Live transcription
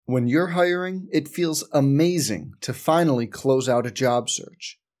When you're hiring, it feels amazing to finally close out a job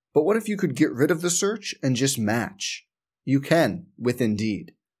search. But what if you could get rid of the search and just match? You can with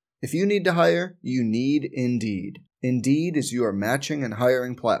Indeed. If you need to hire, you need Indeed. Indeed is your matching and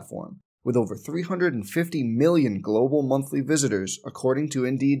hiring platform. With over 350 million global monthly visitors, according to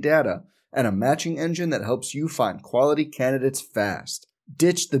Indeed data, and a matching engine that helps you find quality candidates fast.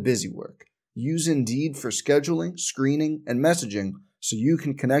 Ditch the busy work. Use Indeed for scheduling, screening, and messaging so you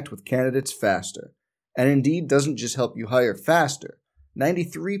can connect with candidates faster. And Indeed doesn't just help you hire faster.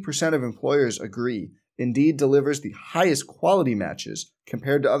 93% of employers agree Indeed delivers the highest quality matches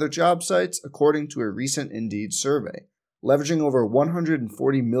compared to other job sites, according to a recent Indeed survey. Leveraging over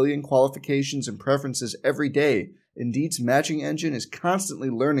 140 million qualifications and preferences every day, Indeed's matching engine is constantly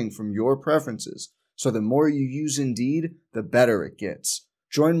learning from your preferences, so the more you use Indeed, the better it gets.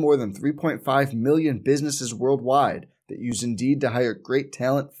 Join more than 3.5 million businesses worldwide that use Indeed to hire great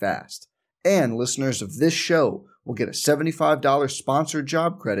talent fast. And listeners of this show will get a $75 sponsored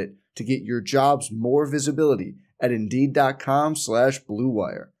job credit to get your jobs more visibility at Indeed.com/Blue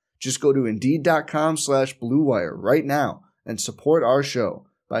Wire. Just go to Indeed.com/Blue Wire right now and support our show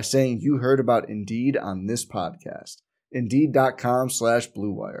by saying you heard about Indeed on this podcast.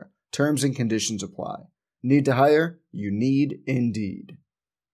 Indeed.com/Blue Wire. Terms and conditions apply. Need to hire? You need Indeed.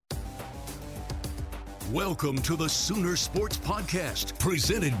 Welcome to the Sooner Sports Podcast,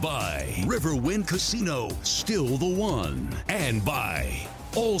 presented by Riverwind Casino, still the one, and by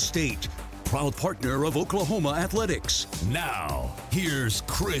Allstate, proud partner of Oklahoma Athletics. Now, here's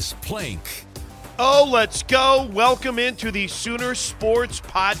Chris Plank. Oh, let's go. Welcome into the Sooner Sports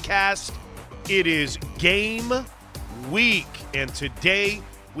Podcast. It is game week, and today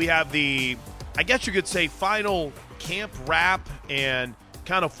we have the, I guess you could say, final camp wrap and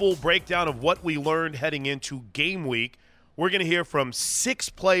kind of full breakdown of what we learned heading into game week. We're going to hear from 6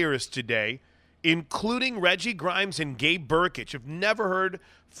 players today, including Reggie Grimes and Gabe Burkich. If you've never heard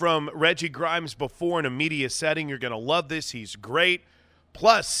from Reggie Grimes before in a media setting, you're going to love this. He's great.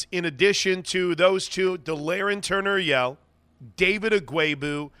 Plus, in addition to those two, De'Laren Turner-Yell, David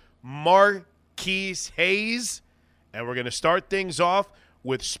Ugwoegbu, Marquise Hayes, and we're going to start things off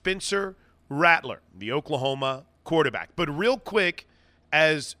with Spencer Rattler, the Oklahoma quarterback. But real quick,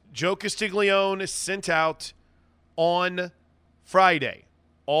 as Joe Castiglione sent out on Friday,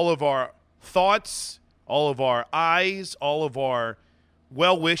 all of our thoughts, all of our eyes, all of our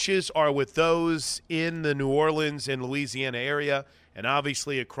well wishes are with those in the New Orleans and Louisiana area, and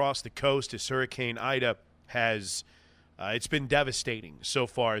obviously across the coast as Hurricane Ida has it's been devastating so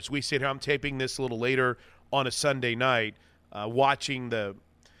far. As we sit here, I'm taping this a little later on a Sunday night, watching the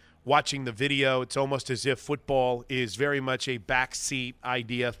video. It's almost as if football is very much a backseat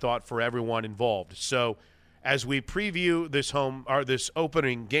idea thought for everyone involved. So as we preview this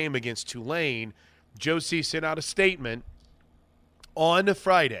opening game against Tulane, Joe C sent out a statement on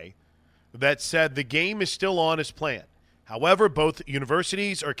Friday that said the game is still on as planned. However, both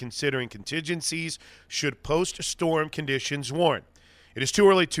universities are considering contingencies should post-storm conditions warrant. It is too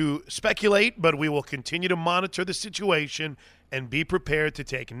early to speculate, but we will continue to monitor the situation and be prepared to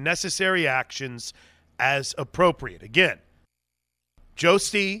take necessary actions as appropriate. Again, Joe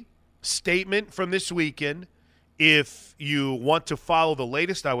C. statement from this weekend. If you want to follow the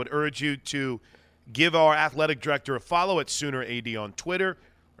latest, I would urge you to give our athletic director a follow at Sooner AD on Twitter,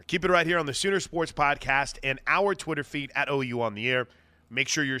 or keep it right here on the Sooner Sports Podcast and our Twitter feed at OU on the Air. Make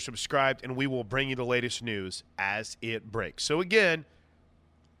sure you're subscribed, and we will bring you the latest news as it breaks. So again,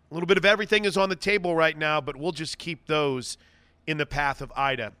 a little bit of everything is on the table right now, but we'll just keep those in the path of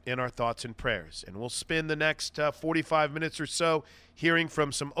Ida in our thoughts and prayers. And we'll spend the next 45 minutes or so hearing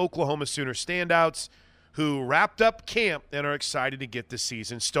from some Oklahoma Sooner standouts who wrapped up camp and are excited to get the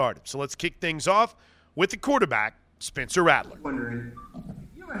season started. So let's kick things off with the quarterback, Spencer Rattler. Wondering,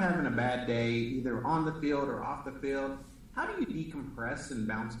 you ever having a bad day, either on the field or off the field? How do you decompress and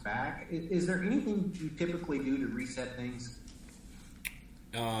bounce back? Is there anything you typically do to reset things?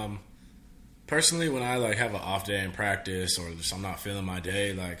 Personally, when I have an off day in practice or just I'm not feeling my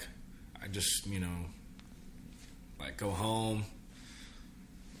day, I just go home,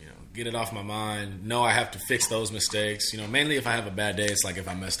 get it off my mind. Know I have to fix those mistakes. Mainly if I have a bad day, it's like if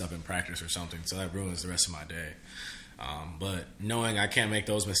I messed up in practice or something, so that ruins the rest of my day. But knowing I can't make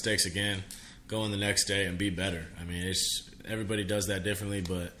those mistakes again, go in the next day and be better. I mean, everybody does that differently,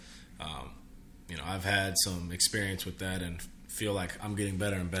 but I've had some experience with that and feel like I'm getting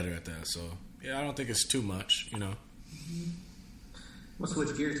better and better at that. So yeah, I don't think it's too much. We'll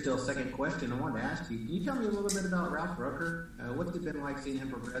switch gears to a second question. I wanted to ask you, can you tell me a little bit about Ralph Rucker? What's it been like seeing him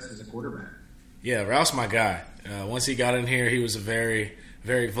progress as a quarterback? Yeah, Ralph's my guy. Once he got in here, he was a very,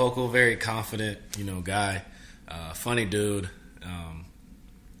 very vocal, very confident, guy. Funny dude.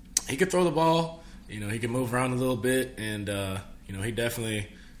 He could throw the ball. He could move around a little bit, and he definitely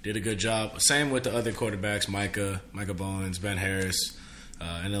did a good job. Same with the other quarterbacks, Micah Bowens, Ben Harris,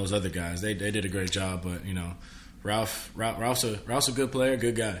 and those other guys. They did a great job, but Ralph's a good player,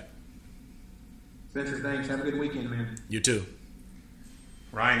 good guy. Spencer, thanks. Have a good weekend, man. You too.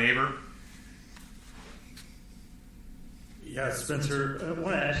 Ryan Aber. Yeah, Spencer, I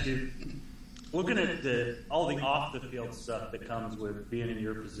want to ask you, looking at all the off-the-field stuff that comes with being in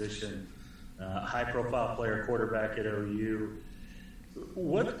your position, high-profile player, quarterback at OU,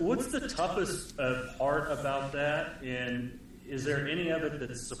 what's the toughest part about that, and is there any of it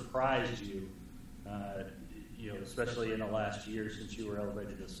that surprised you, especially in the last year since you were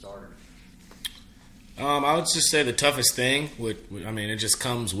elevated to starter? I would just say the toughest thing it just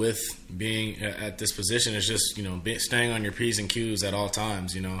comes with being at this position is just, staying on your P's and Q's at all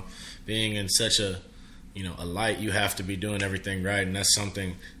times, being in such a light, you have to be doing everything right. And that's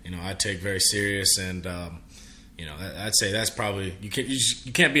something, I take very serious. And, I'd say that's probably, you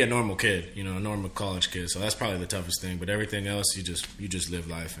can't be a normal kid, a normal college kid. So that's probably the toughest thing. But everything else, you just live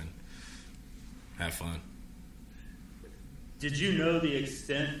life and have fun. Did you know the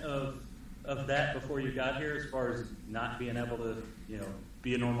extent of that before you got here, as far as not being able to,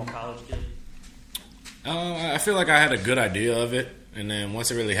 be a normal college kid? I feel like I had a good idea of it, and then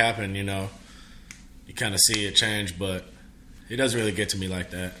once it really happened, you kind of see it change, but it doesn't really get to me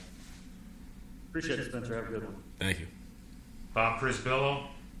like that. Appreciate it, Spencer. Have a good one. Thank you. Bob Prisbillo.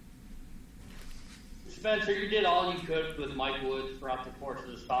 Spencer, you did all you could with Mike Woods throughout the course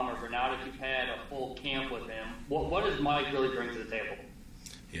of the summer, but now that you've had a full camp with him, what does Mike really bring to the table?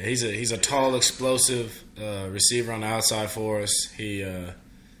 Yeah, he's a tall, explosive receiver on the outside for us. He'll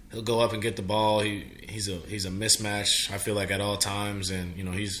go up and get the ball. He's a mismatch, I feel like, at all times, and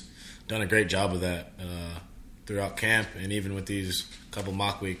he's done a great job of that throughout camp and even with these couple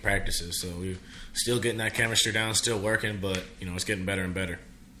mock week practices. So we're still getting that chemistry down, still working, but it's getting better and better.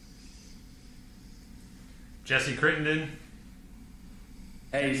 Jesse Crittenden.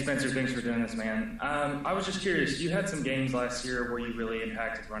 Hey, Spencer, thanks for doing this, man. I was just curious. You had some games last year where you really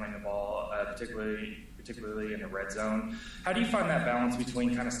impacted running the ball, particularly in the red zone. How do you find that balance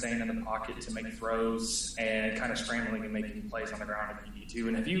between kind of staying in the pocket to make throws and kind of scrambling and making plays on the ground if you need to?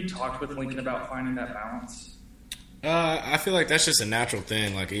 And have you talked with Lincoln about finding that balance? I feel like that's just a natural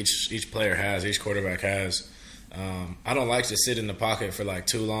thing, like each player has, each quarterback has. I don't like to sit in the pocket for like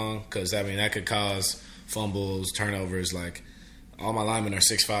too long because, that could cause fumbles, turnovers, all my linemen are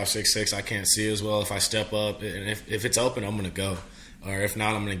 6'5", 6'6". I can't see as well if I step up. And if it's open, I'm going to go. Or if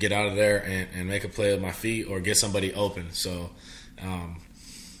not, I'm going to get out of there and make a play with my feet or get somebody open. So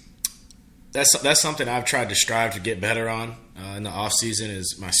that's something I've tried to strive to get better on in the off season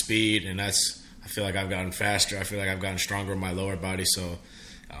is my speed, and I feel like I've gotten faster. I feel like I've gotten stronger in my lower body. So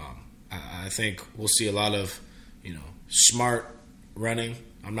I think we'll see a lot of smart running.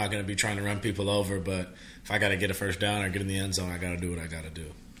 I'm not going to be trying to run people over, but if I got to get a first down or get in the end zone, I got to do what I got to do.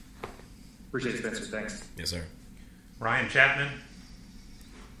 Appreciate it, Spencer. Thanks. Yes, sir. Ryan Chapman.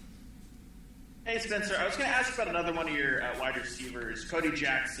 Hey, Spencer. I was going to ask about another one of your wide receivers, Cody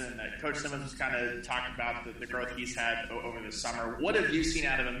Jackson. Coach Simmons was kind of talking about the growth he's had over the summer. What have you seen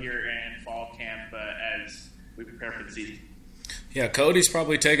out of him here in fall camp as we prepare for the season? Yeah, Cody's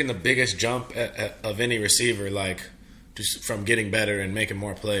probably taken the biggest jump of any receiver, just from getting better and making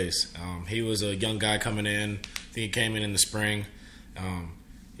more plays. He was a young guy coming in. I think he came in the spring.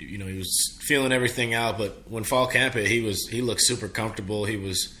 He was feeling everything out, but when fall camp hit, he looked super comfortable. He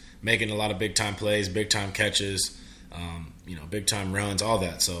was making a lot of big-time plays, big-time catches, big-time runs, all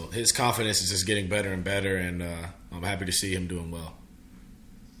that. So his confidence is just getting better and better, and I'm happy to see him doing well.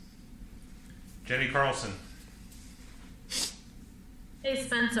 Jenny Carlson. Hey,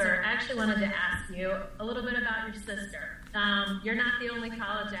 Spencer, I actually wanted to ask you a little bit about your sister. You're not the only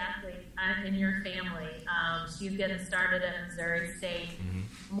college athlete in your family. She's getting started at Missouri State.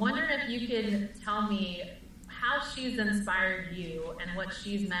 Mm-hmm. I'm wondering if you can tell me how she's inspired you and what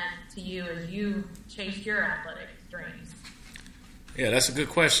she's meant to you as you chased your athletic dreams. Yeah, that's a good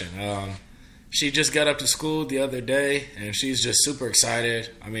question. She just got up to school the other day, and she's just super excited.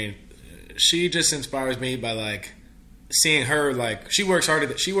 She just inspires me by, seeing her, she worked harder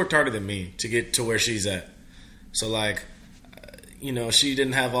than me to get to where she's at. So, she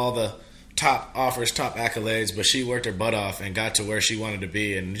didn't have all the top offers, top accolades, but she worked her butt off and got to where she wanted to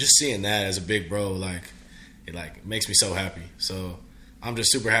be. And just seeing that as a big bro, it makes me so happy. So I'm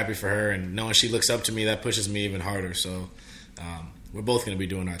just super happy for her, and knowing she looks up to me, that pushes me even harder. So we're both going to be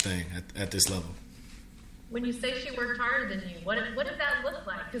doing our thing at this level. when you say she worked harder than you, what did that look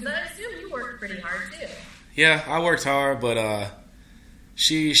like? Because I assume you worked pretty hard too. Yeah, I worked hard, but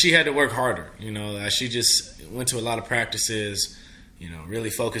she had to work harder. She just went to a lot of practices. Really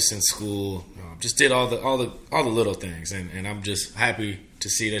focused in school. Just did all the little things, and I'm just happy to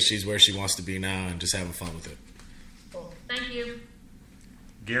see that she's where she wants to be now and just having fun with it. Cool. Thank you.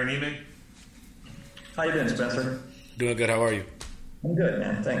 Garen Emig. How you doing, Spencer? Doing good. How are you? I'm good,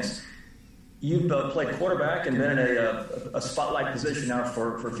 man. Thanks. You've played quarterback and been in a spotlight position now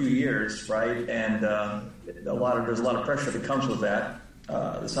for a few years, right? And there's a lot of pressure that comes with that.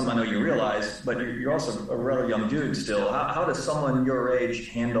 Something I know you realize, but you're also a rather young dude still. How does someone your age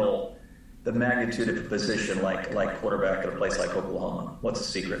handle the magnitude of a position like quarterback at a place like Oklahoma? What's the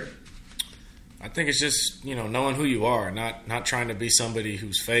secret? I think it's just knowing who you are, not trying to be somebody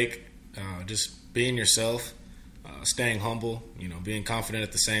who's fake, just being yourself, staying humble, being confident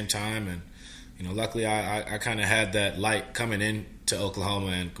at the same time, and luckily I kind of had that light coming into Oklahoma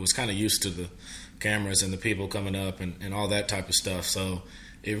and was kind of used to the cameras and the people coming up and all that type of stuff. So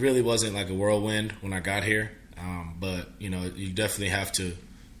it really wasn't like a whirlwind when I got here. But, you definitely have to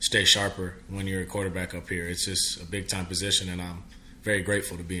stay sharper when you're a quarterback up here. It's just a big-time position, and I'm very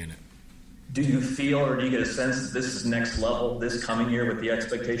grateful to be in it. Do you feel or do you get a sense that this is next level this coming year with the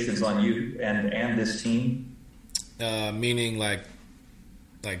expectations on you and this team? Meaning like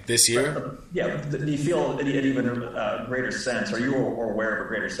this year? Yeah. Do you feel an even greater sense? Are you aware of a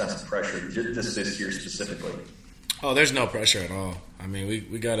greater sense of pressure this year specifically? Oh, there's no pressure at all. I mean,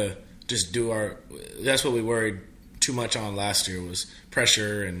 we got to just do that's what we worried too much on last year was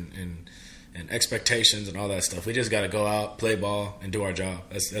pressure and expectations and all that stuff. We just got to go out, play ball, and do our job.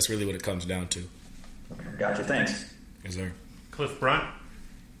 That's really what it comes down to. Okay. Gotcha. Thanks. Yes, sir. Cliff Brunt.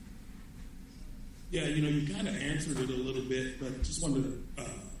 Yeah, you kind of answered it a little bit, but just wanted to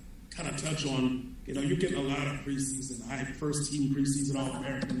kind of touch on, you're getting a lot of preseason, first team preseason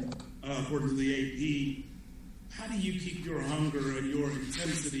All-American according to the AP. How do you keep your hunger and your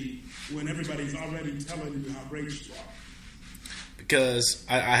intensity when everybody's already telling you how great you are? Because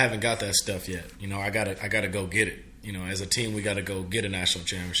I haven't got that stuff yet. I gotta go get it. As a team, we got to go get a national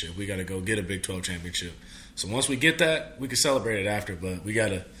championship. We got to go get a Big 12 championship. So once we get that, we can celebrate it after, but we got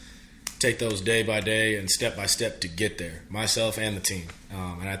to take those day by day and step by step to get there, myself and the team.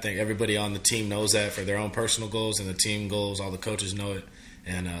 And I think everybody on the team knows that for their own personal goals and the team goals. All the coaches know it,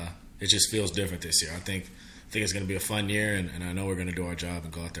 and it just feels different this year. I think it's going to be a fun year, and I know we're going to do our job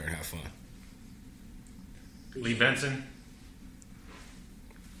and go out there and have fun. Lee Benson.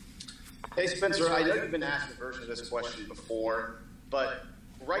 Hey, Spencer, I know you've been asked a version of this question before, but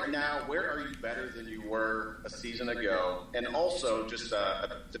right now, where are you better than you were a season ago? And also, just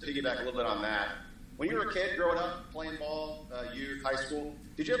to piggyback a little bit on that, when you were a kid growing up, playing ball, youth, high school,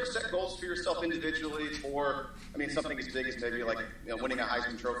 did you ever set goals for yourself individually for, something as big as maybe like winning a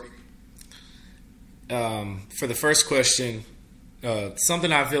Heisman Trophy? For the first question,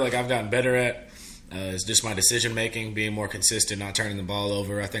 something I feel like I've gotten better at is just my decision-making, being more consistent, not turning the ball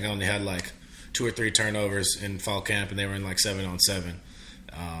over. I think I only had like 2 or 3 turnovers in fall camp, and they were in like 7-on-7.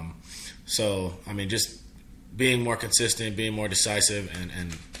 So, just being more consistent, being more decisive,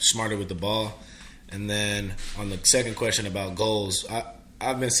 and smarter with the ball. And then on the second question about goals,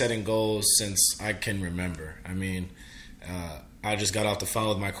 I've been setting goals since I can remember. I just got off the phone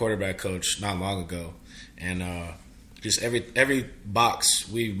with my quarterback coach not long ago, and just every box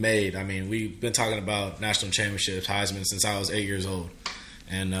we've made. We've been talking about national championships, Heisman, since I was 8 years old.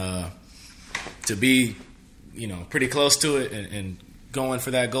 And to be, pretty close to it and going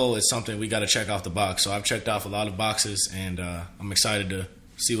for that goal is something we got to check off the box. So I've checked off a lot of boxes, and I'm excited to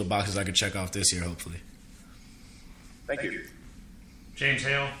see what boxes I can check off this year, hopefully. Thank you. James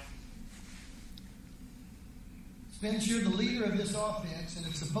Hale. Spence, you're the leader of this offense, and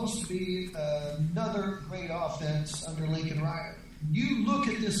it's supposed to be another great offense under Lincoln Riley. You look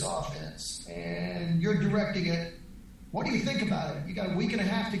at this offense, and you're directing it. What do you think about it? You got a week and a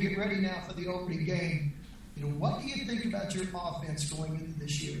half to get ready now for the opening game. What do you think about your offense going into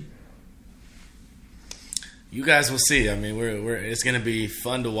this year? You guys will see. It's going to be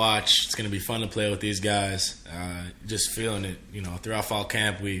fun to watch. It's going to be fun to play with these guys. Just feeling it. Throughout fall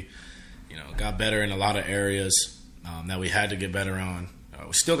camp, we, got better in a lot of areas that we had to get better on.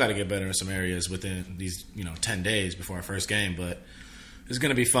 We still got to get better in some areas within these, 10 days before our first game. But it's going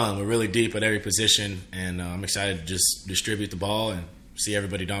to be fun. We're really deep at every position, and I'm excited to just distribute the ball and see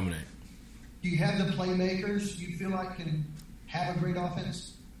everybody dominate. Do you have the playmakers you feel like can have a great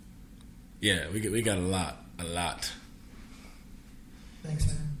offense? Yeah, we got a lot. Thanks,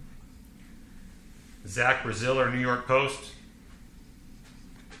 man. Zach Braziller, New York Post.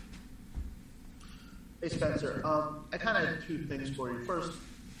 Hey, Spencer. I kind of had two things for you. First,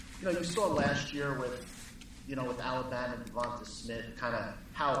 you saw last year with Alabama and Devonta Smith, kind of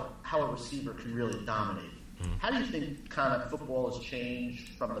how a receiver can really dominate. Mm-hmm. How do you think kind of football has changed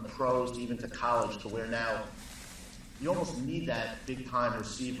from the pros to even to college to where now you almost need that big-time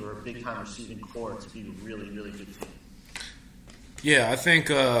receiver or big-time receiving core to be a really, really good team? Yeah, I think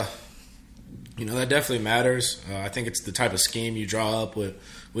that definitely matters. I think it's the type of scheme you draw up with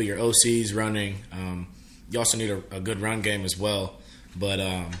your OCs running. You also need a good run game as well. But,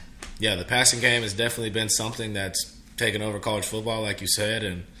 the passing game has definitely been something that's taken over college football, like you said.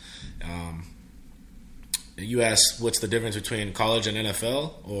 And you asked what's the difference between college and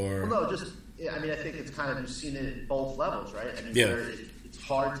NFL? Or well, no, I think it's kind of, you've seen it at both levels, right? I mean, it's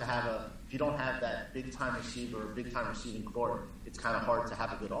hard to have if you don't have that big-time receiver or big-time receiving core, it's kind of hard to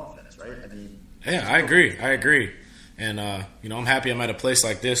have a good offense, right? I mean, yeah, I agree. And, I'm happy I'm at a place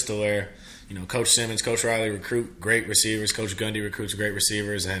like this to where, Coach Simmons, Coach Riley recruit great receivers, Coach Gundy recruits great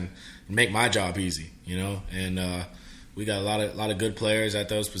receivers, and make my job easy, And we got a lot of good players at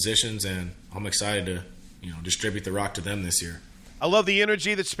those positions, and I'm excited to, distribute the rock to them this year. I love the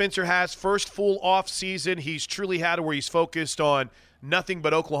energy that Spencer has. First full off season, he's truly had it where he's focused on nothing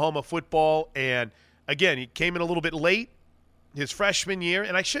but Oklahoma football. And, again, he came in a little bit late his freshman year.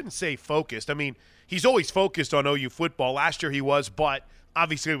 And I shouldn't say focused. I mean, he's always focused on OU football. Last year he was, but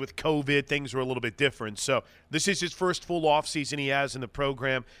obviously with COVID, things were a little bit different. So this is his first full off season he has in the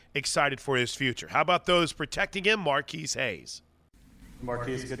program. Excited for his future. How about those protecting him? Marquise Hayes.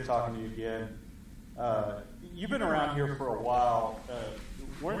 Marquise, good talking to you again. You've been around here for a while.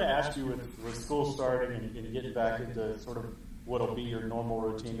 Wanted to ask you with school starting and getting back into sort of what'll be your normal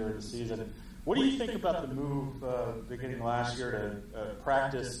routine during the season. What do you think about the move beginning last year to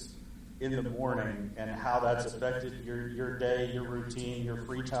practice in the morning and how that's affected your day, your routine, your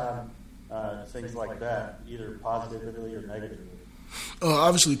free time, things like that, either positively or negatively?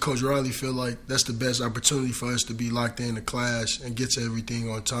 Obviously, Coach Riley feel like that's the best opportunity for us to be locked in the class and get to everything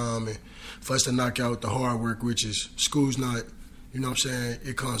on time, and for us to knock out the hard work, which is school's not,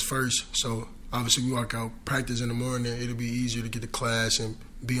 it comes first. So obviously we walk out practice in the morning, it'll be easier to get to class and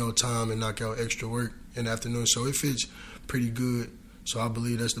be on time and knock out extra work in the afternoon. So it fits pretty good. So I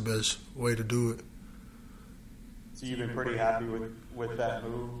believe that's the best way to do it. So you've been pretty happy with that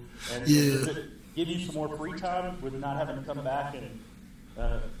move? And yeah. Does it give you some more free time with not having to come back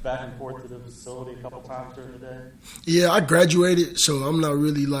and forth to the facility a couple times during the day? Yeah, I graduated, so I'm not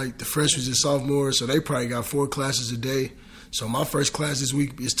really like the freshmen and sophomores, so they probably got 4 classes a day. So my first class this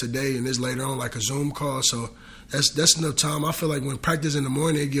week is today, and it's later on like a Zoom call. So that's enough time. I feel like when practice in the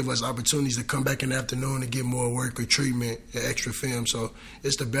morning, it give us opportunities to come back in the afternoon and get more work or treatment and extra film. So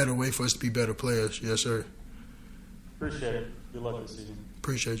it's the better way for us to be better players. Yes, sir. Appreciate it. Good luck this season.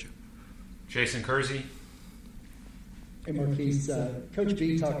 Appreciate you. Jason Kersey. Hey, Marquise. Coach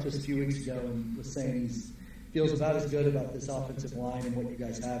B talked to us a few weeks ago and was saying he feels about as good about this offensive line and what you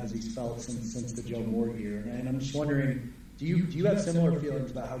guys have as he's felt since the Joe Moore year. And I'm just wondering, do you have similar feelings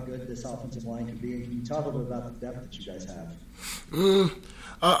about how good this offensive line can be? And can you talk a little bit about the depth that you guys have?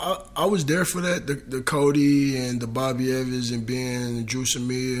 I was there for that, the Cody and the Bobby Evans and Ben and Drew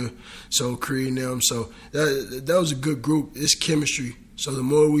Samir, so Creed and them. So that was a good group. It's chemistry. So the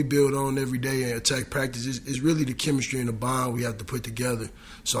more we build on every day and attack practice, it's really the chemistry and the bond we have to put together.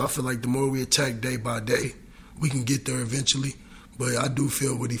 So I feel like the more we attack day by day, we can get there eventually. But I do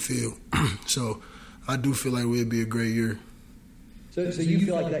feel what he feel. So I do feel like it'll be a great year. So you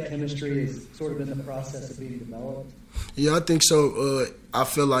feel like that chemistry is sort of in the process of being developed? Yeah, I think so. I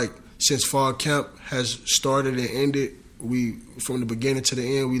feel like since fall camp has started and ended, we from the beginning to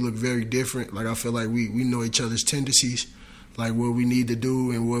the end, we look very different. Like I feel like we know each other's tendencies, like what we need to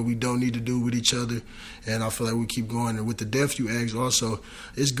do and what we don't need to do with each other. And I feel like we keep going. And with the depth you asked also,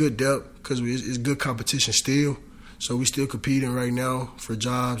 it's good depth because it's good competition still. So we still competing right now for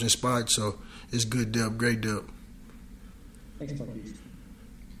jobs and spots. So it's good depth, great depth. Thanks, Marquise.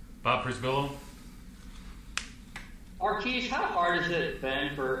 Bob Prisbillo. Marquise, how hard has it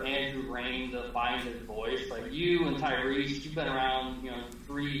been for Andrew Rain to find his voice? Like you and Tyrese, you've been around,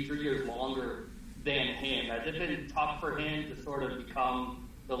 3 years longer than him. Has it been tough for him to sort of become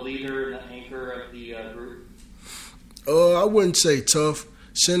the leader and the anchor of the group? I wouldn't say tough.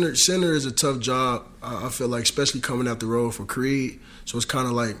 Center is a tough job. I feel like, especially coming out the road for Creed. So it's kind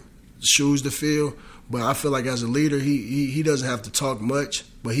of like shoes to fill. But I feel like as a leader, he doesn't have to talk much,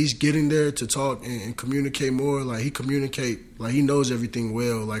 but he's getting there to talk and communicate more. Like he knows everything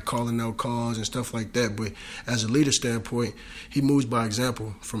well, like calling out calls and stuff like that. But as a leader standpoint, he moves by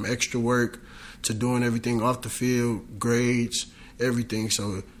example, from extra work to doing everything off the field, grades, everything.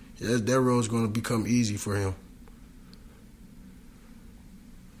 So that road's going to become easy for him.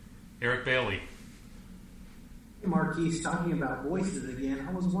 Eric Bailey. Marquise, talking about voices again,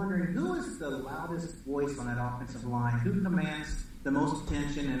 I was wondering, who is the loudest voice on that offensive line? Who commands the most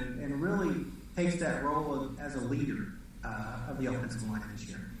attention and really takes that role as a leader of the offensive line this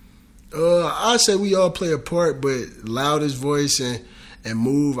year? I say we all play a part, but loudest voice and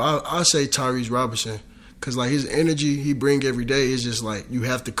move, I say Tyrese Robinson. Because, like, his energy he bring every day is just, like, you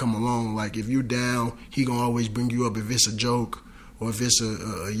have to come along. Like, if you down, he going to always bring you up. If it's a joke or if it's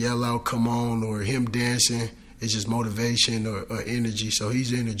a yell out, come on, or him dancing, it's just motivation or energy. So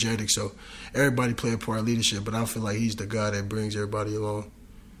he's energetic. So everybody play a part of leadership, but I feel like he's the guy that brings everybody along.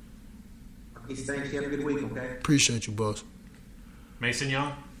 Marquise, thanks. You have a good week, okay? Appreciate you, boss. Mason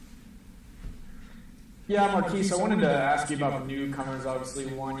Young. Yeah, Marquise, I wanted to ask you about the newcomers, obviously,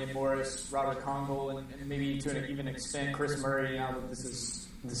 Wanya Morris, Robert Congle, and maybe to an even extent, Chris Murray, now that this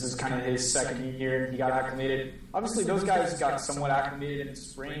is kind of his second year and he got acclimated. Obviously, those guys got somewhat acclimated in the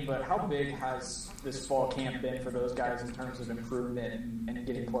spring, but how big has this fall camp been for those guys in terms of improvement and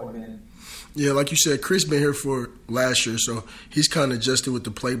getting plugged in? Yeah, like you said, Chris been here for last year, so he's kind of adjusted with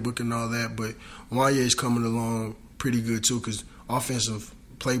the playbook and all that, but Wanya is coming along pretty good, too, because offensive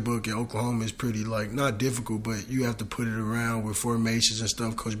playbook in Oklahoma is pretty, like, not difficult, but you have to put it around with formations and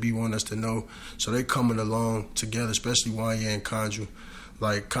stuff. Coach B want us to know. So they coming along together, especially Wanya and Conjure.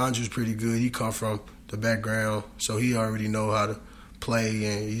 Like, Conjure's pretty good. He come from the background, so he already know how to play,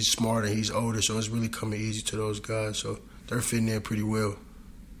 and he's smart and he's older, so it's really coming easy to those guys. So they're fitting in pretty well.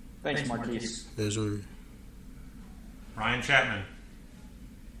 Thanks, Marquise. Yes, sir. Ryan Chapman.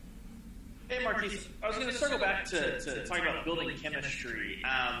 Hey, Marquise, I was going to circle back to talking about building chemistry.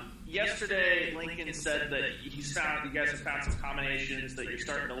 Yesterday, Lincoln said that you guys have found some combinations that you're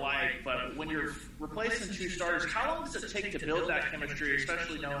starting to like, but when you're replacing two starters, how long does it take to build that chemistry,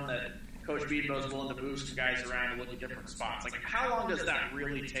 especially knowing that Coach Beebo is willing to move some guys around and look at different spots? Like, how long does that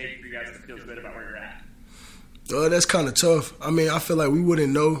really take for you guys to feel good about where you're at? That's kind of tough. I mean, I feel like we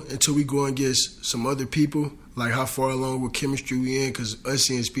wouldn't know until we go against some other people, like how far along with chemistry we in, because us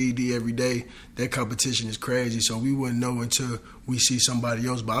seeing Speed D every day, that competition is crazy, so we wouldn't know until we see somebody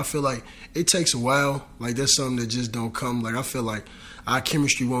else. But I feel like it takes a while. Like, that's something that just don't come. Like, I feel like our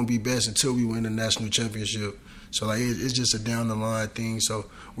chemistry won't be best until we win the national championship. So, like, it's just a down-the-line thing. So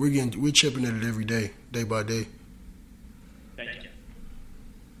we're chipping at it every day, day by day. Thank you.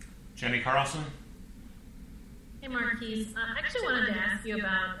 Jenny Carlson. Hey, Marquise. I actually wanted to ask you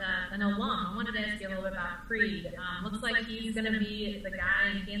about an alum. I wanted to ask you a little bit about Creed. Looks like he's going to be the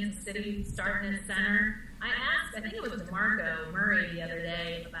guy in Kansas City starting at center. I asked, I think it was DeMarco Murray the other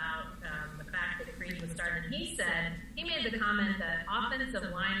day about the fact that Creed was starting. He said, he made the comment that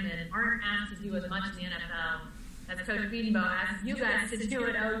offensive linemen aren't asked to do as much in the NFL as Coach Beebo asked you guys to do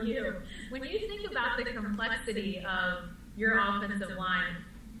at OU. When you think about the complexity of your offensive line,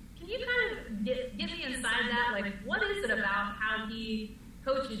 can you kind of get me inside that? Like, what is it about how he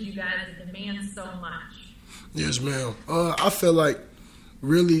coaches you guys that demands so much? Yes, ma'am. I feel like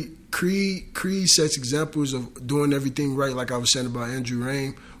really Creed sets examples of doing everything right, like I was saying about Andrew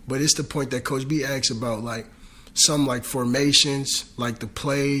Rain. But it's the point that Coach B asks about, like, some, like, formations, like the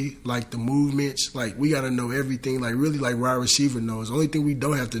play, like the movements. Like, we got to know everything, like, really like wide receiver knows. The only thing we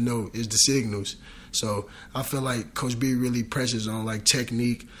don't have to know is the signals. So I feel like Coach B really presses on, like,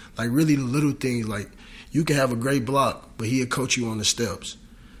 technique, like, really the little things. Like, you can have a great block, but he'll coach you on the steps.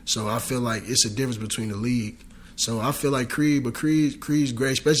 So I feel like it's a difference between the league. So I feel like Creed's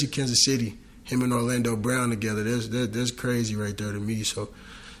great, especially Kansas City. Him and Orlando Brown together, that's crazy right there to me. So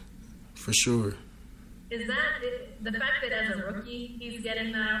for sure. Is that the fact that as a rookie he's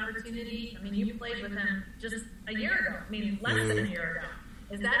getting that opportunity? I mean, you played with him just a year ago. I mean, less than a year ago.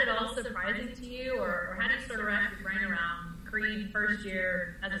 Is that at all surprising to you, or how do you sort of wrap your brain around Creed first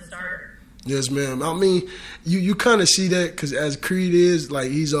year as a starter? Yes, ma'am. I mean, you kind of see that because as Creed is,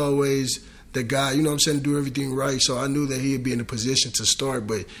 like, he's always the guy, you know what I'm saying, to do everything right. So I knew that he'd be in a position to start,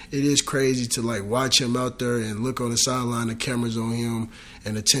 but it is crazy to, like, watch him out there and look on the sideline, the cameras on him,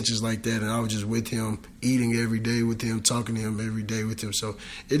 and attentions like that. And I was just with him, eating every day with him, talking to him every day with him. So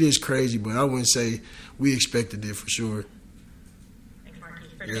it is crazy, but I wouldn't say we expected it for sure.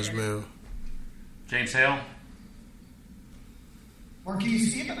 Yes, ma'am. James Hale.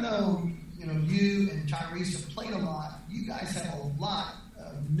 Marquise, even though you and Tyrese have played a lot, you guys have a lot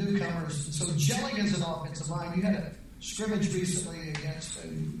of newcomers. And so gelling as an offensive line, you had a scrimmage recently against a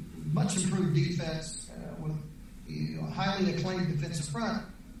much improved defense with a highly acclaimed defensive front.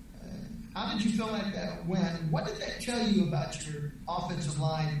 How did you feel like that went? What did that tell you about your offensive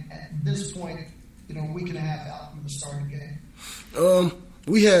line at this point, a week and a half out from the start of the game?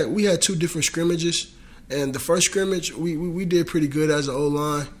 We had 2 different scrimmages, and the first scrimmage we did pretty good as an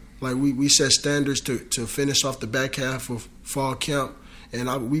O-line. Like we set standards to finish off the back half of fall camp,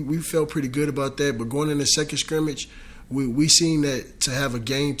 and we felt pretty good about that. But going in the second scrimmage, we seen that to have a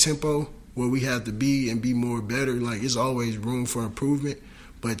game tempo where we have to be and be more better. Like it's always room for improvement,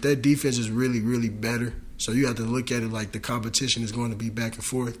 but that defense is really, really better. So you have to look at it like the competition is going to be back and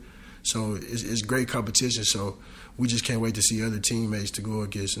forth. So it's great competition. So we just can't wait to see other teammates to go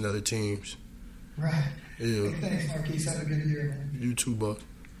against and other teams. Right. Yeah. Hey, thanks, Marquise. Have a good year, man. You too, Buck.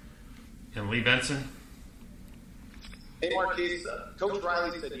 And Lee Benson. Hey, Marquise. Coach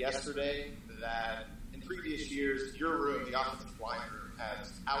Riley said yesterday that in previous years, your room, the offensive line room,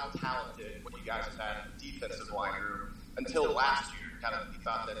 has out-talented what you guys have had in the defensive line room until last year. Kind of, he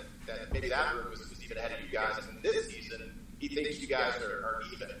thought that maybe that room was even ahead of you guys. And this season, he thinks you guys are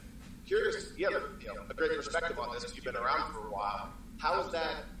even. Curious, you have a great perspective on this because you've been around for a while. How has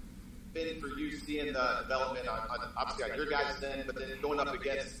that been for you, seeing the development on obviously on your guys' end, but then going up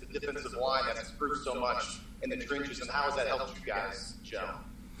against the defensive line that's improved so much in the trenches, and how has that helped you guys gel?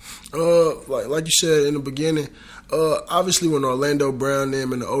 Like you said in the beginning, obviously when Orlando Brown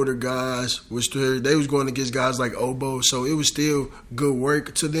them and the older guys was there, they was going against guys like Obo, so it was still good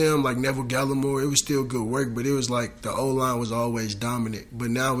work to them, like Neville Gallimore. It was still good work, but it was like the O-line was always dominant.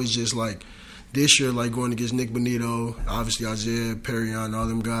 But now it's just like this year, like going against Nick Bonito, obviously Isaiah, Perrion, all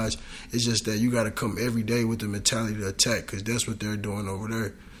them guys, it's just that you got to come every day with the mentality to attack because that's what they're doing over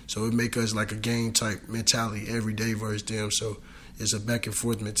there. So it make us like a game-type mentality every day versus them. So it's a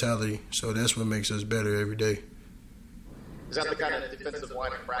back-and-forth mentality. So that's what makes us better every day. Is that the kind of defensive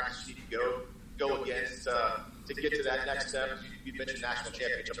line of practice you need to go against to get to that next step? You mentioned national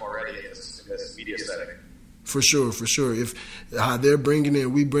championship already in this media setting. For sure. If how they're bringing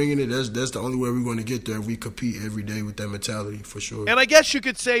it, we bringing it, that's the only way we're going to get there. We compete every day with that mentality, for sure. And I guess you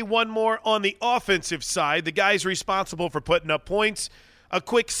could say one more on the offensive side. The guys responsible for putting up points. A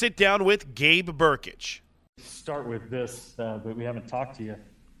quick sit-down with Gabe Brkic. Start with this, but we haven't talked to you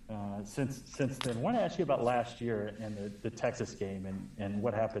since then. I want to ask you about last year and the Texas game and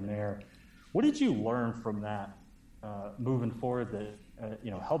what happened there. What did you learn from that moving forward that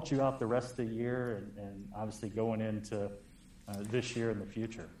helped you out the rest of the year and obviously going into this year and the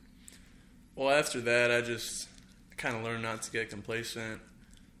future? Well, after that, I just kind of learned not to get complacent,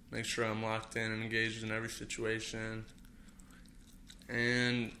 make sure I'm locked in and engaged in every situation,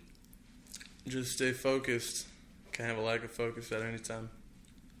 and just stay focused. Can't have a lack of focus at any time.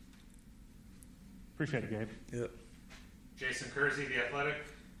 Appreciate it, Gabe. Yep. Jason Kersey, The Athletic.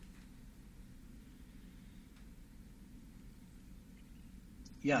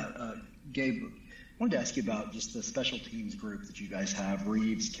 Yeah, Gabe, I wanted to ask you about just the special teams group that you guys have,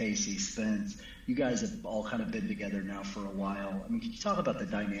 Reeves, Casey, Spence. You guys have all kind of been together now for a while. I mean, can you talk about the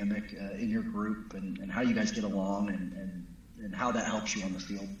dynamic in your group and how you guys get along and how that helps you on the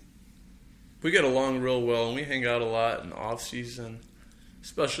field? We get along real well, and we hang out a lot in the off season.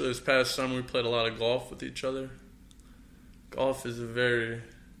 Especially this past summer, we played a lot of golf with each other. Golf is a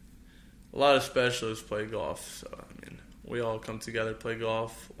lot of specialists play golf. So, I mean, we all come together, play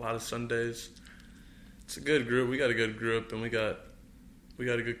golf a lot of Sundays. It's a good group. We got a good group, and we got a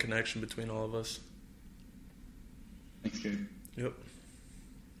good connection between all of us. Thanks, Gabe. Yep.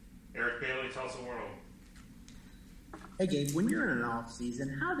 Eric Bailey, Tulsa World. Hey, Gabe, when you're in an off season,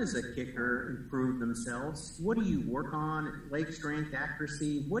 how does a kicker improve themselves? What do you work on? Leg strength,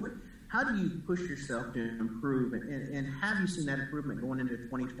 accuracy? How do you push yourself to improve? And have you seen that improvement going into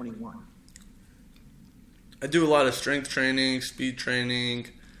 2021? I do a lot of strength training, speed training,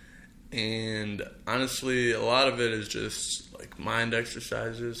 and honestly, a lot of it is just like mind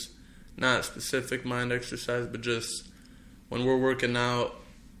exercises. Not specific mind exercise, but just when we're working out,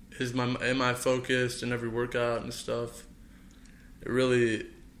 am I focused in every workout and stuff?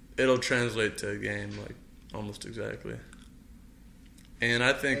 It'll translate to a game, like almost exactly. And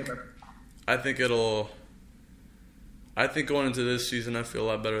I think going into this season, I feel a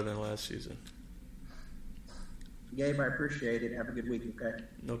lot better than last season. Gabe, I appreciate it. Have a good week, okay?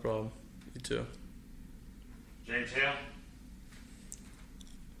 No problem. You too. James Hale.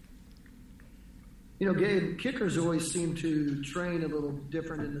 Gabe, kickers always seem to train a little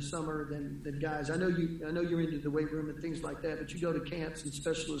different in the summer than guys. I know you're into the weight room and things like that, but you go to camps and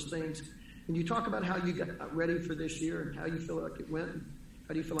specialist things. Can you talk about how you got ready for this year and how you feel like it went?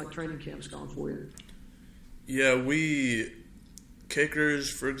 How do you feel like training camp's gone for you? Yeah, kickers,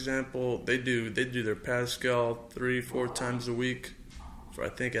 for example, they do their Pascal 3-4 times a week for I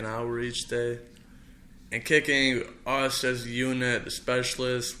think an hour each day. And kicking, us as a unit, the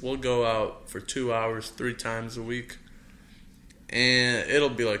specialists, we'll go out for 2 hours 3 times a week. and it'll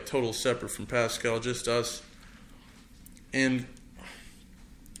be like total separate from Pascal, just us. And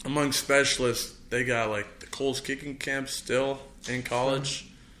among specialists, they got like the Coles kicking camp still in college.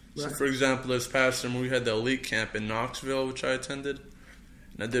 Right. So, for example, this past summer we had the elite camp in Knoxville, which I attended,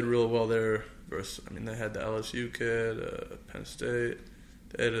 and I did real well there. They had the LSU kid, Penn State.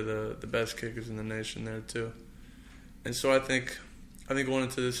 They had the best kickers in the nation there too. And so I think going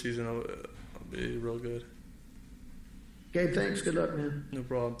into this season, I'll be real good. Gabe, thanks. Good luck, man. No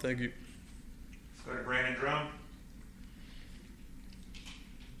problem. Thank you. Let's go to Brandon Drum.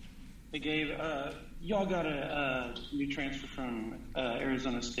 Hey, Gabe. Y'all got a new transfer from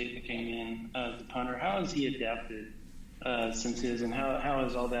Arizona State that came in, the punter. How has he adapted since his, and how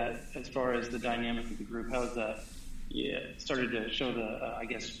is all that as far as the dynamic of the group? How has that started to show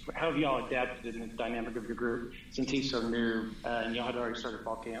how have y'all adapted in the dynamic of your group since he's so new and y'all had already started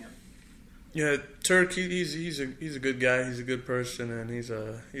fall camp? Yeah, Turk, he's a good guy. He's a good person, and he's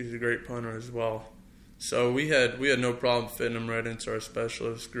a great punter as well. So we had no problem fitting him right into our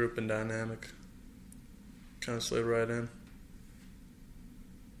specialist group and dynamic. Kind of slid right in.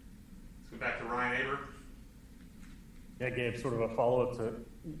 Let's go back to Ryan Aber. Yeah, Gabe, sort of a follow-up to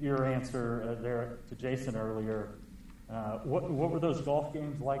your answer there to Jason earlier. What were those golf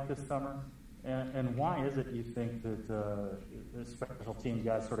games like this summer? And why is it you think that the special team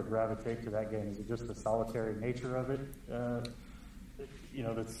guys sort of gravitate to that game? Is it just the solitary nature of it,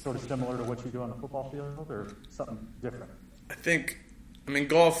 that's sort of similar to what you do on the football field, or something different?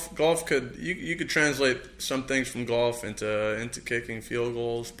 Golf could you could translate some things from golf into kicking field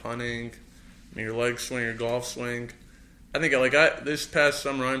goals, punting, your leg swing, your golf swing. I think this past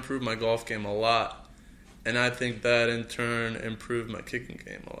summer I improved my golf game a lot, and I think that in turn improved my kicking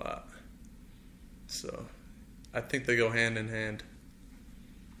game a lot. So, I think they go hand in hand.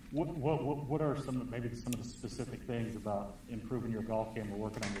 What are some of the specific things about improving your golf game or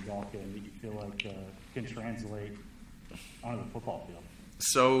working on your golf game that you feel like can translate onto the football field?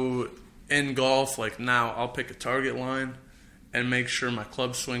 So, in golf, like now, I'll pick a target line and make sure my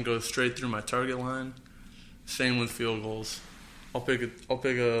club swing goes straight through my target line. Same with field goals. I'll pick a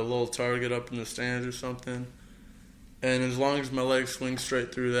little target up in the stands or something. And as long as my legs swing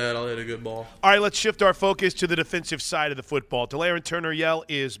straight through that, I'll hit a good ball. All right, let's shift our focus to the defensive side of the football. De'Aaron Turner-Yell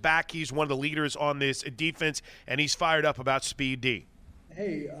is back. He's one of the leaders on this defense, and he's fired up about Speed D.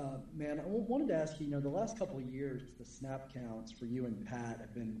 Hey, man, I wanted to ask you, the last couple of years, the snap counts for you and Pat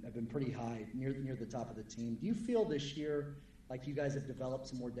have been pretty high, near the top of the team. Do you feel this year like you guys have developed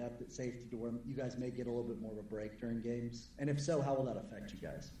some more depth at safety to where you guys may get a little bit more of a break during games? And if so, how will that affect you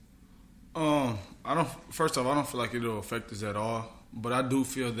guys? First off, I don't feel like it'll affect us at all, but I do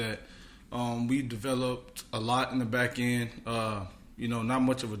feel that we developed a lot in the back end. Not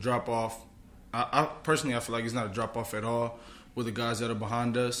much of a drop off. I personally feel like it's not a drop off at all with the guys that are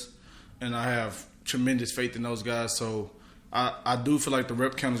behind us, and I have tremendous faith in those guys. So I do feel like the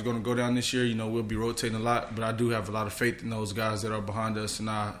rep count is going to go down this year. We'll be rotating a lot, but I do have a lot of faith in those guys that are behind us, and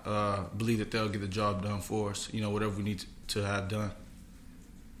I believe that they'll get the job done for us. Whatever we need to have done.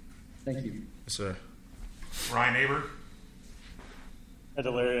 Thank you. Yes, sir. Ryan Aber.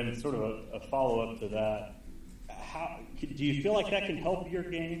 Larry, and sort of a follow-up to that, how do you feel like that can help your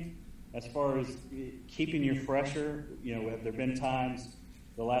game as far as keeping you fresher? Have there been times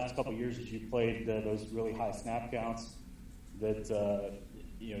the last couple of years that you played those really high snap counts that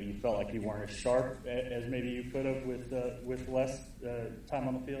you felt like you weren't as sharp as maybe you could have with less time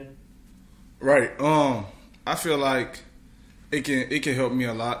on the field? Right. I feel like it can help me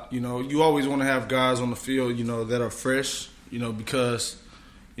a lot. You always want to have guys on the field, that are fresh, because,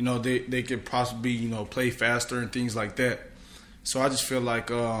 they could possibly, play faster and things like that. So I just feel like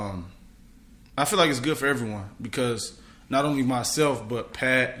it's good for everyone, because not only myself, but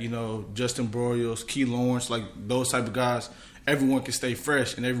Pat, Justin Broyles, Key Lawrence, like those type of guys, everyone can stay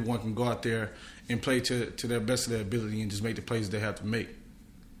fresh and everyone can go out there and play to their best of their ability and just make the plays they have to make.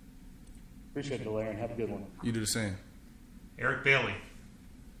 Appreciate it, Larry, and have a good one. You do the same. Eric Bailey.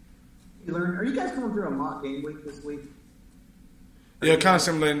 Are you guys going through a mock game week this week? Yeah, kind of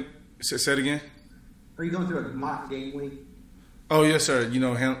similar. Say it again. Are you going through a mock game week? Oh, yes, sir.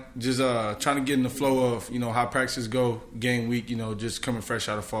 Just trying to get in the flow of, how practices go game week, just coming fresh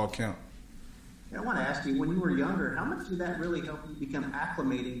out of fall camp. I want to ask you, when you were younger, how much did that really help you become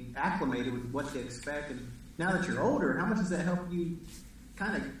acclimated with what to expect? And now that you're older, how much does that help you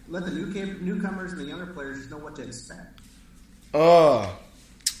kind of let the newcomers and the younger players just know what to expect?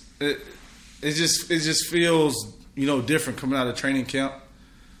 It just feels different coming out of training camp,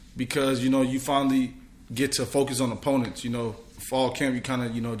 because you finally get to focus on opponents. Fall camp you kind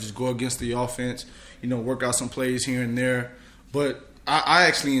of just go against the offense, work out some plays here and there, But I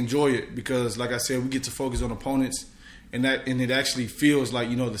actually enjoy it because, like I said, we get to focus on opponents, and it actually feels like,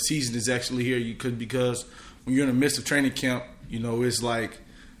 the season is actually here. Because when you're in the midst of training camp, it's like,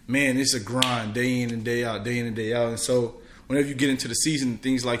 man, it's a grind day in and day out, and so whenever you get into the season,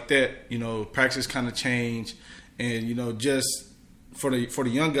 things like that, practice kind of change, and just for the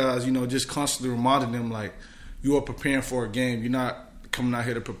young guys, just constantly reminding them like you are preparing for a game. You're not coming out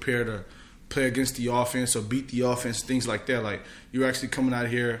here to prepare to play against the offense or beat the offense, things like that. Like, you're actually coming out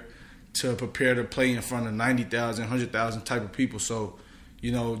here to prepare to play in front of 90,000, 100,000 type of people. So,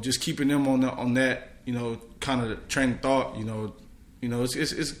 just keeping them on that, kind of train of thought,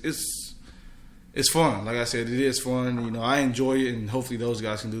 it's fun. Like I said, it is fun. I enjoy it, and hopefully those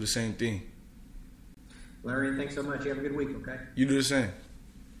guys can do the same thing. Larry, thanks so much. You have a good week, okay? You do the same.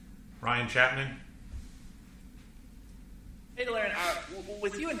 Ryan Chapman. Hey, Larry,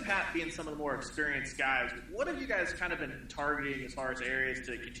 with you and Pat being some of the more experienced guys, what have you guys kind of been targeting as far as areas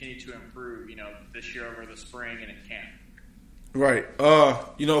to continue to improve, this year over the spring and in camp? Right.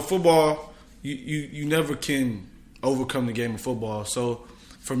 Football, you never can overcome the game of football. So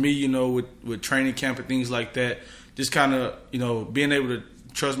for me, with training camp and things like that, just kind of, being able to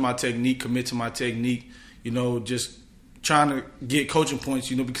trust my technique, commit to my technique, just trying to get coaching points,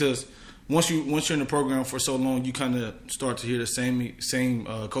 because once you're in the program for so long, you kind of start to hear the same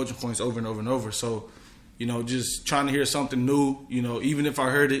coaching points over and over and over. So, just trying to hear something new, even if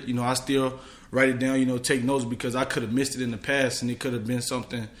I heard it, I still write it down, take notes, because I could have missed it in the past, and it could have been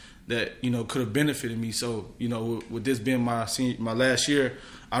something that, could have benefited me. So, with this being my last year,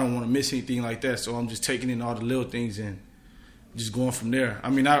 I don't want to miss anything like that. So I'm just taking in all the little things and just going from there. I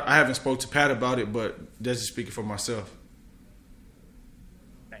mean, I haven't spoke to Pat about it, but that's just speaking for myself.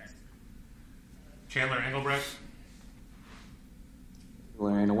 Thanks. Chandler Engelbrecht.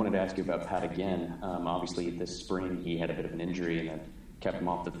 Larry, I wanted to ask you about Pat again. Obviously, this spring he had a bit of an injury and that kept him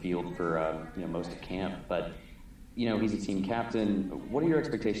off the field for most of camp. But he's a team captain. What are your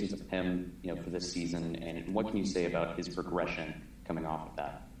expectations of him, for this season, and what can you say about his progression coming off of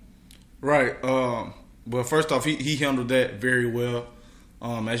that? Right. Well, first off, he handled that very well.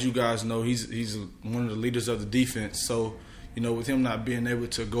 As you guys know, he's one of the leaders of the defense. So, with him not being able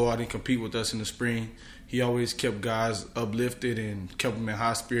to go out and compete with us in the spring, he always kept guys uplifted and kept them in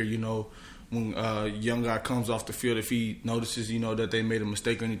high spirit. When a young guy comes off the field, if he notices, that they made a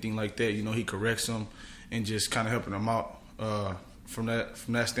mistake or anything like that, he corrects them and just kind of helping them out from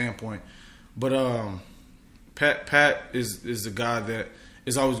that standpoint. But Pat is the guy that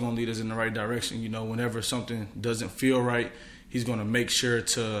is always going to lead us in the right direction. Whenever something doesn't feel right, he's going to make sure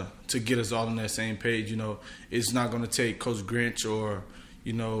to get us all on that same page. It's not going to take Coach Grinch or,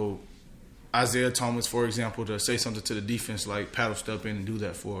 Isaiah Thomas, for example, to say something to the defense like Pat will step in and do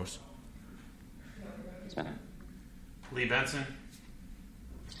that for us. Lee Benson.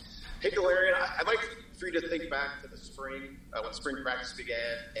 Hey, Delarian, I'd like for you to think back to the spring, when spring practice began,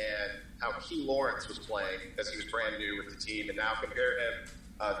 and how Key Lawrence was playing as he was brand new with the team, and now compare him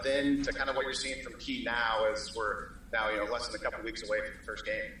then to kind of what you're seeing from Key now as we're now, less than a couple of weeks away from the first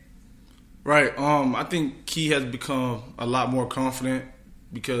game. Right. I think Key has become a lot more confident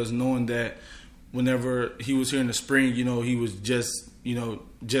because knowing that whenever he was here in the spring, he was just now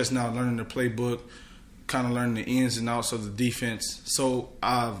learning the playbook, kind of learning the ins and outs of the defense. So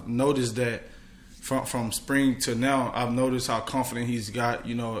I've noticed that from spring to now, I've noticed how confident he's got,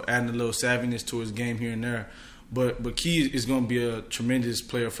 adding a little savviness to his game here and there. But Key is going to be a tremendous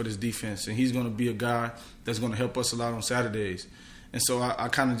player for this defense, and he's going to be a guy that's going to help us a lot on Saturdays. And so I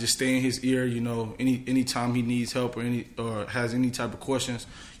kind of just stay in his ear, any time he needs help or has any type of questions,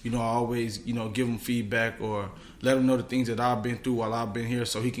 I always, give him feedback or let him know the things that I've been through while I've been here,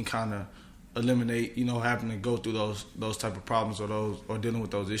 so he can kind of eliminate, having to go through those type of problems or dealing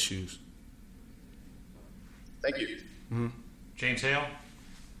with those issues. Thank you. Mm-hmm. James Hale.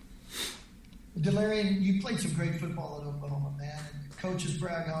 Delarian, you played some great football at Oklahoma, man. And your coaches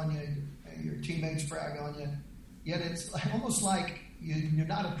brag on you, your teammates brag on you. Yet it's almost like you're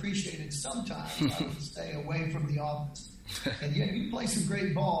not appreciated sometimes. I would stay away from the office. And yet you play some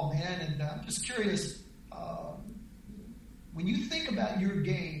great ball, man. And I'm just curious, when you think about your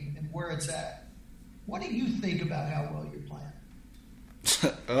game and where it's at, what do you think about how well you're playing?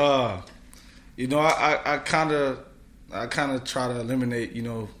 I kind of try to eliminate,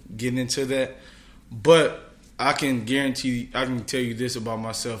 getting into that. But I can tell you this about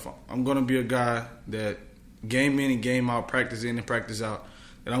myself. I'm going to be a guy that game in and game out, practice in and practice out,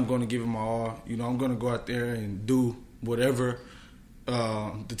 that I'm going to give it my all. I'm going to go out there and do whatever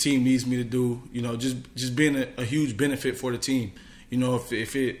the team needs me to do. Just being a huge benefit for the team.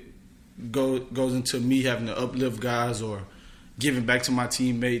 If it goes into me having to uplift guys or giving back to my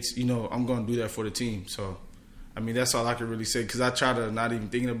teammates, I'm going to do that for the team. So, I mean, that's all I can really say, because I try to not even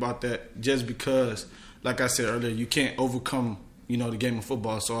thinking about that, just because, like I said earlier, you can't overcome, the game of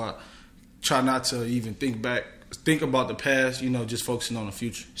football. So I try not to even think about the past, just focusing on the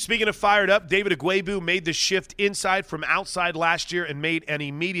future. Speaking of fired up, David Ugwoegbu made the shift inside from outside last year and made an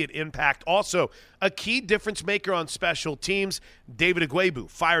immediate impact. Also, a key difference maker on special teams, David Ugwoegbu,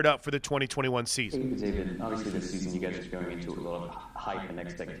 fired up for the 2021 season. Hey, David, obviously this season you guys are going into a lot of hype and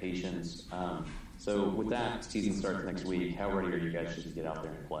expectations. So with that, season starts next week. How ready are you guys just to get out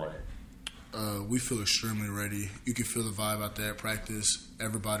there and play? We feel extremely ready. You can feel the vibe out there at practice.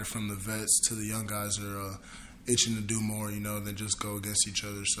 Everybody from the vets to the young guys are itching to do more, than just go against each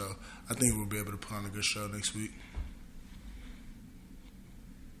other. So I think we'll be able to put on a good show next week.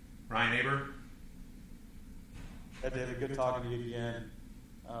 Ryan Aber. Hey, David, good talking to you again.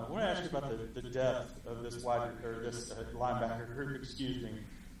 I want to ask you about the depth of this linebacker group.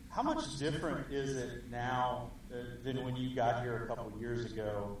 How much different is it now than when you got here a couple of years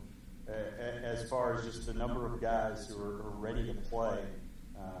ago, as far as just the number of guys who are ready to play,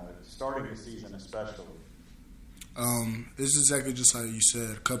 starting the season especially? It's exactly just how you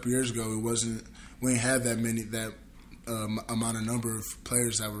said. A couple years ago, we didn't have that amount of number of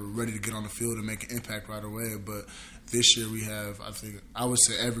players that were ready to get on the field and make an impact right away. But this year we have, I would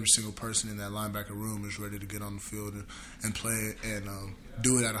say every single person in that linebacker room is ready to get on the field and play and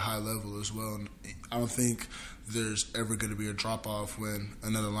do it at a high level as well. And I don't think there's ever going to be a drop-off when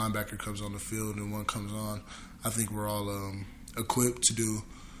another linebacker comes on the field and one comes on. I think we're all equipped to do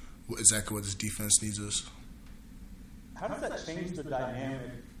exactly what this defense needs us. How does that change the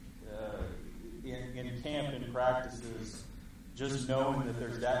dynamic in camp and practices, just knowing that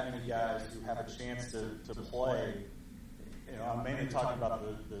there's that many guys who have a chance to play? I'm mainly talking about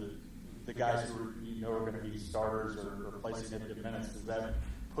the guys who are going to be starters or play significant minutes. Does that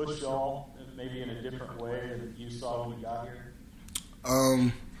push y'all maybe in a different way than you saw when you got here?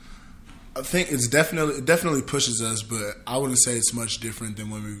 I think it definitely pushes us, but I wouldn't say it's much different than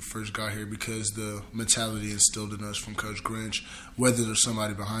when we first got here, because the mentality instilled in us from Coach Grinch, whether there's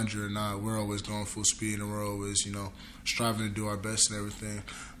somebody behind you or not, we're always going full speed and we're always, striving to do our best and everything.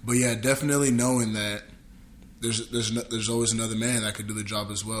 But yeah, definitely knowing that there's always another man that could do the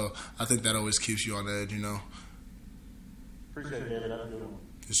job as well. I think that always keeps you on edge, Appreciate it, David. Have a good one.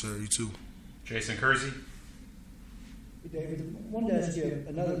 Yes, sir. You too. Jason Kersey. Hey, David, I wanted to ask you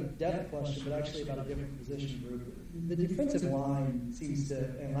another depth question, but actually about a different position group. The defensive line seems to,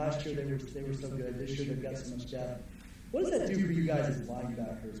 and last year they were so good. This year they've got so much depth. What does that do for you guys as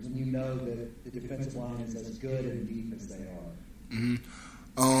linebackers when you know that the defensive line is as good and deep as they are?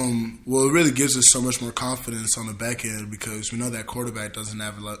 Mm-hmm. Well, it really gives us so much more confidence on the back end, because we know that quarterback doesn't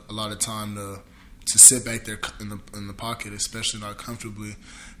have a lot of time to sit back there in the pocket, especially not comfortably,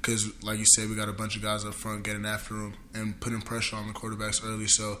 because, like you said, we got a bunch of guys up front getting after him and putting pressure on the quarterbacks early.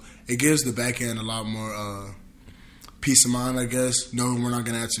 So it gives the back end a lot more peace of mind, I guess, knowing we're not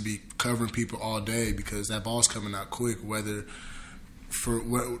going to have to be covering people all day, because that ball's coming out quick. No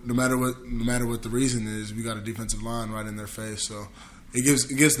matter what the reason is, we got a defensive line right in their face. So it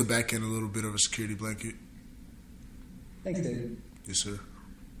gives the back end a little bit of a security blanket. Thanks, David. Yes, sir.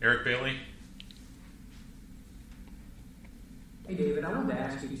 Eric Bailey. Hey, David, I wanted to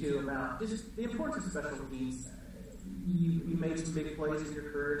ask you, too, about just the importance of special teams. You made some big plays in your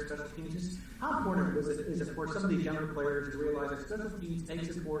career in special teams. Just how important is it for some of these younger players to realize that special teams takes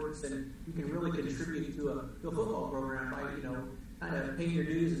importance and you can really contribute to a football program by, kind of paying your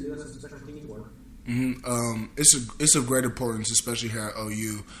dues and doing some special teams work? Mm-hmm. It's of great importance, especially here at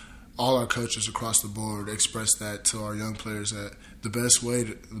OU. All our coaches across the board express that to our young players, that the best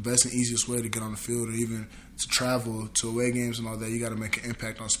and easiest way to get on the field, or even to travel to away games and all that, you got to make an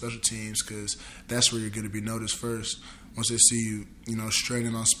impact on special teams, because that's where you're going to be noticed first. Once they see you,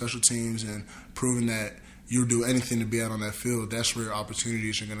 straining on special teams and proving that you'll do anything to be out on that field, that's where your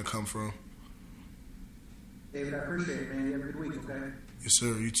opportunities are going to come from. David, I appreciate it, man. You have a good week, okay? Yes,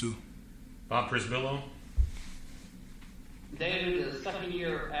 sir. You too. Bob Prisbillo. David is the second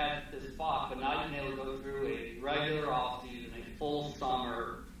year at this spot, but now you've been able to go through a regular offseason, a full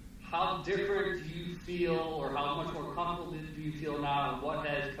summer. How different do you feel, or how much more comfortable do you feel now, and what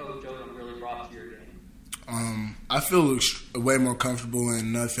has Coach Odom really brought to your game? I feel way more comfortable,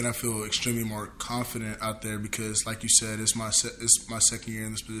 and nothing. I feel extremely more confident out there, because, like you said, it's my second year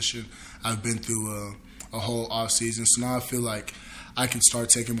in this position. I've been through a whole off season, so now I feel like I can start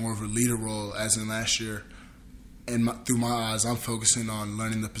taking more of a leader role, as in last year. through my eyes, I'm focusing on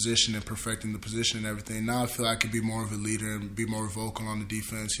learning the position and perfecting the position and everything. Now I feel I can be more of a leader and be more vocal on the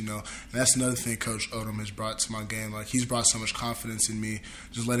defense, you know. And that's another thing Coach Odom has brought to my game. Like, he's brought so much confidence in me,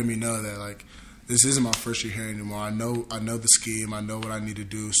 just letting me know that, like, this isn't my first year here anymore. I know the scheme. I know what I need to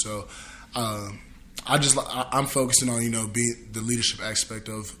do. So I'm focusing on, you know, being the leadership aspect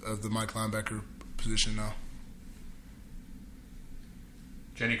of the Mike linebacker position now.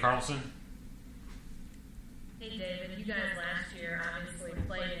 Jenny Carlson. Hey, David, you guys last year obviously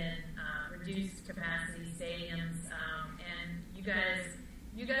played in reduced capacity stadiums, and you guys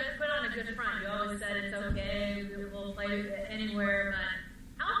put on a good front. You always said it's okay, we'll play anywhere,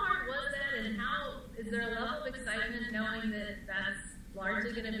 but how hard was that, and is there a level of excitement knowing that that's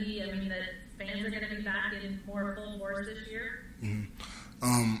largely going to be, I mean, that fans are going to be back in more full force this year? Mm-hmm.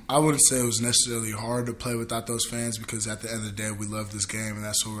 I wouldn't say it was necessarily hard to play without those fans, because at the end of the day, we love this game and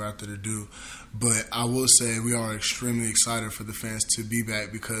that's what we're out there to do. But I will say we are extremely excited for the fans to be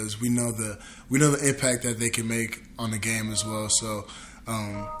back, because we know the impact that they can make on the game as well. So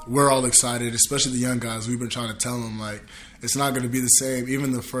we're all excited, especially the young guys. We've been trying to tell them, like, it's not going to be the same.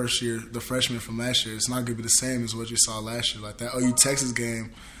 Even the freshmen from last year, it's not going to be the same as what you saw last year. Like, that OU Texas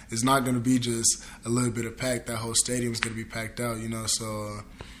game is not going to be just a little bit of packed. That whole stadium is going to be packed out, you know. So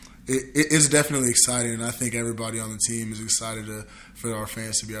it's definitely exciting, and I think everybody on the team is excited for our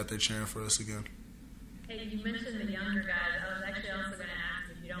fans to be out there cheering for us again. Hey, you mentioned the younger guys. I was actually also going to ask,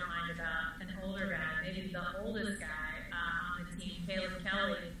 if you don't mind, about an older guy, maybe the oldest guy on the team, Caleb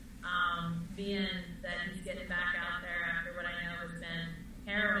Kelly, being that he's getting back out there after what I know has been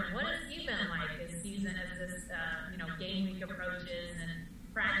harrowing. What has he been like this season as this game week approaches and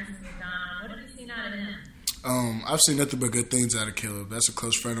practice is on? What have you seen out of him? I've seen nothing but good things out of Caleb. That's a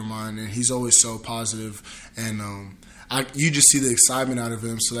close friend of mine, and he's always so positive. And you just see the excitement out of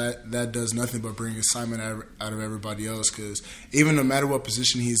him, so that does nothing but bring excitement out of everybody else. Because even no matter what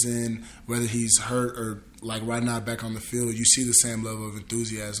position he's in, whether he's hurt or like right now back on the field, you see the same level of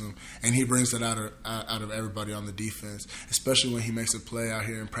enthusiasm, and he brings that out of everybody on the defense. Especially when he makes a play out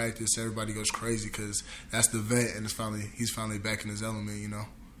here in practice, everybody goes crazy because that's the vet, and he's finally back in his element, you know.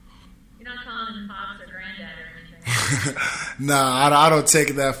 You're not calling him Pops or Granddad or anything? Nah, I don't take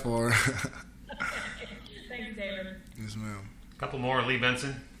it that far. Thanks, David. Yes, ma'am. A couple more. Lee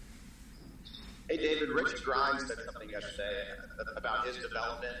Benson. Hey, David. Rich Grimes said something yesterday about his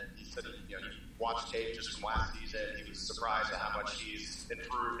development. He said he watched tape just from last season. He was surprised at how much he's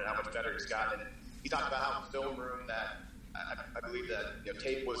improved and how much better he's gotten. And he talked about how in the film room that I believe that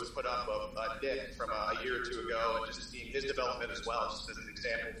tape was put up of Nick from a year or two ago, and just seeing his development as well, just as an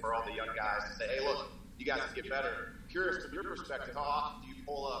example for all the young guys to say, hey, look, you guys can get better. Curious from your perspective, how often do you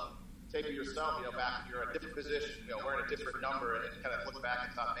pull up tape of yourself, back when you're in a different position, wearing a different number, and kind of look back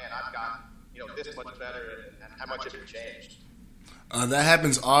and thought, man, I've got this much better, and how much have it changed? That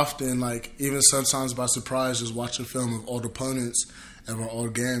happens often, like even sometimes by surprise, just watching film of old opponents of our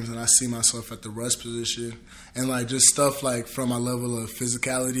old games, and I see myself at the rush position, and like just stuff like from my level of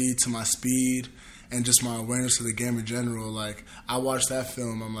physicality to my speed and just my awareness of the game in general. Like, I watched that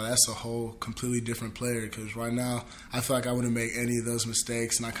film, I'm like, that's a whole completely different player, because right now I feel like I wouldn't make any of those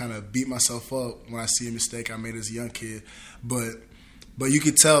mistakes, and I kind of beat myself up when I see a mistake I made as a young kid. But you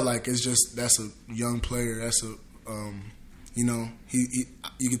could tell, like, it's just that's a young player. That's a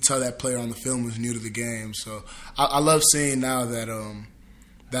you could tell that player on the film was new to the game. So I love seeing now that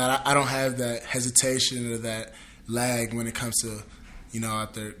I don't have that hesitation or that lag when it comes to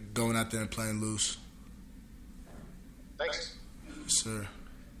going out there and playing loose. Thanks. Yes, sir.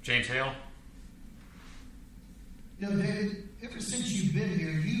 James Hale. David, ever since you've been here,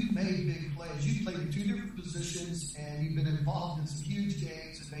 you've made big plays. You've played in two different positions, and you've been involved in some huge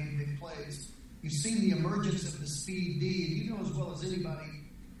games and made big plays. You've seen the emergence of the speed D, and you know as well as anybody,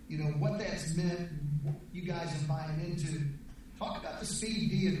 what that's meant and what you guys are buying into. Talk about the speed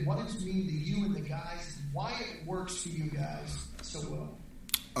D and what it's mean to you and the guys, and why it works for you guys so well.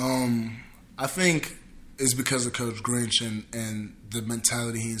 I think it's because of Coach Grinch and the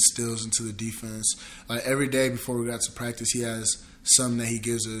mentality he instills into the defense. Like, every day before we got to practice, he has something that he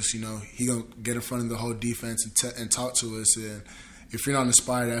gives us. He gonna get in front of the whole defense and talk to us. And if you're not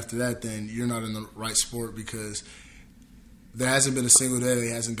inspired after that, then you're not in the right sport, because there hasn't been a single day that he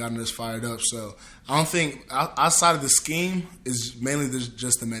hasn't gotten us fired up. So I don't think outside of the scheme is mainly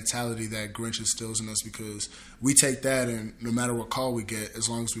just the mentality that Grinch instills in us, because we take that, and no matter what call we get, as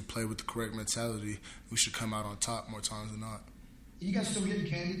long as we play with the correct mentality, we should come out on top more times than not. You guys still getting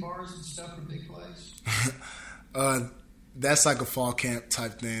candy bars and stuff for big plays? That's like a fall camp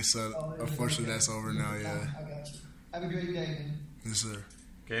type thing. So unfortunately, that's over now. Yeah. I got you. Have a great day, man. Yes, sir.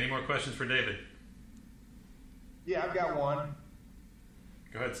 Okay. Any more questions for David? Yeah, I've got one.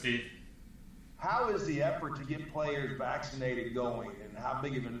 Go ahead, Steve. How is the effort to get players vaccinated going, and how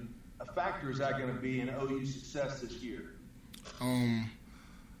big of a factor is that going to be in OU's success this year?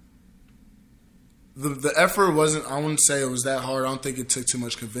 The effort wasn't, I wouldn't say it was that hard. I don't think it took too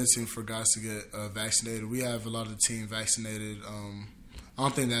much convincing for guys to get vaccinated. We have a lot of the team vaccinated. I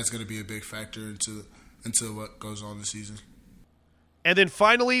don't think that's going to be a big factor into what goes on this season. And then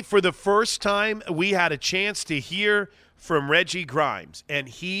finally, for the first time, we had a chance to hear from Reggie Grimes, and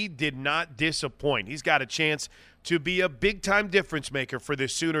he did not disappoint. He's got a chance to be a big-time difference maker for the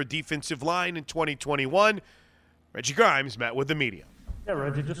Sooner defensive line in 2021. Reggie Grimes met with the media. Yeah,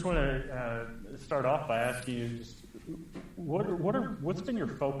 Reggie, just want to start off by asking you just what's been your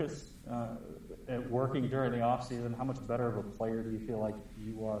focus at working during the offseason? How much better of a player do you feel like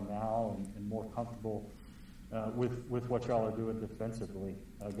you are now and more comfortable with what y'all are doing defensively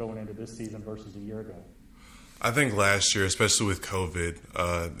going into this season versus a year ago? I think last year, especially with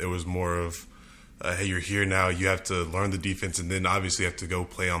COVID, it was more of, hey, you're here now, you have to learn the defense, and then obviously have to go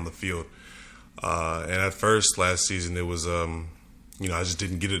play on the field. And at first, last season, it was, I just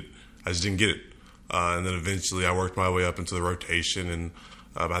didn't get it. And then eventually I worked my way up into the rotation, and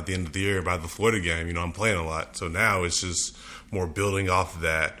by the end of the year, by the Florida game, I'm playing a lot. So now it's just more building off of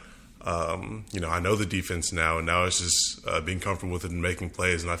that. I know the defense now, and now it's just being comfortable with it and making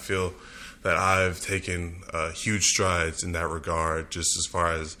plays. And I feel that I've taken huge strides in that regard, just as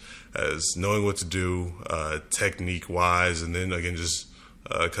far as knowing what to do, technique-wise, and then, again, just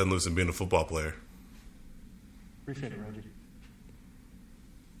cutting loose and being a football player. Appreciate it, Reggie.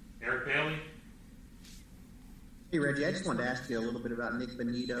 Eric Bailey. Hey, Reggie, I just wanted to ask you a little bit about Nick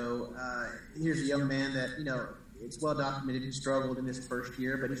Benito. Here's a young man that, it's well documented he struggled in his first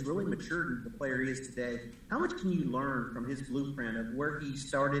year, but he's really matured into the player he is today. How much can you learn from his blueprint of where he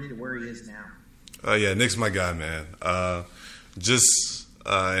started to where he is now? Yeah, Nick's my guy, man. And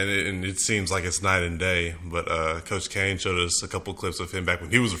it seems like it's night and day, but Coach Kane showed us a couple clips of him back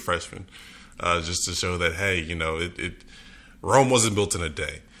when he was a freshman, just to show that, hey, Rome wasn't built in a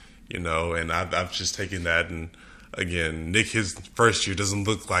day, and I've just taken that. And again, Nick, his first year doesn't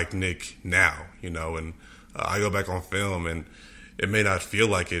look like Nick now, and I go back on film, and it may not feel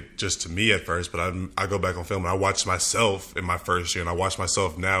like it just to me at first, but I go back on film and I watch myself in my first year and I watch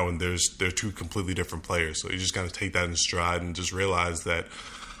myself now, and they're two completely different players. So you just kind of take that in stride and just realize that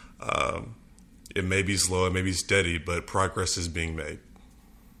it may be slow, it may be steady, but progress is being made.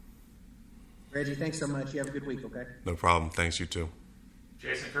 Reggie, thanks so much. You have a good week, okay? No problem. Thanks, you too.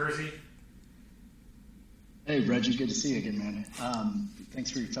 Jason Kersey. Hey, Reggie, good to see you again, man.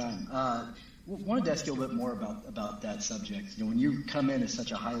 Thanks for your time. Wanted to ask you a little bit more about that subject. When you come in as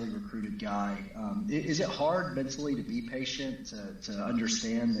such a highly recruited guy, is it hard mentally to be patient, to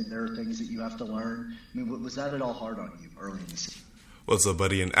understand that there are things that you have to learn? I mean, was that at all hard on you early in the season? What's up,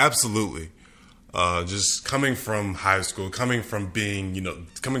 buddy? And absolutely. Just coming from high school, coming from being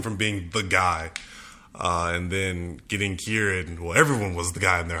the guy, and then getting here, and everyone was the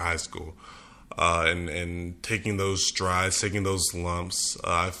guy in their high school, and taking those strides, taking those lumps.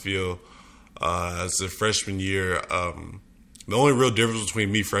 I feel as a freshman year, the only real difference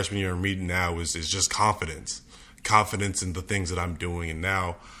between me freshman year and me now is just confidence in the things that I'm doing. And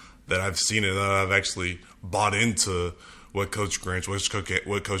now that I've seen it, I've actually bought into what Coach Grinch,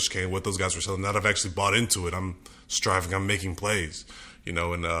 what Coach Kane, what those guys were selling. Now that I've actually bought into it, I'm striving, I'm making plays, and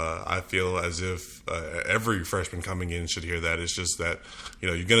I feel as if every freshman coming in should hear that. It's just that,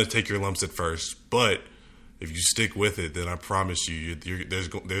 you're going to take your lumps at first, but if you stick with it, then I promise you,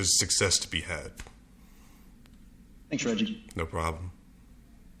 there's success to be had. Thanks, Reggie. No problem.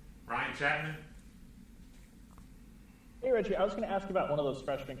 Ryan Chapman. Hey, Reggie, I was going to ask about one of those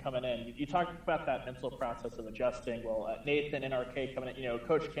freshmen coming in. You talked about that mental process of adjusting. Well, Nathan, NRK coming in,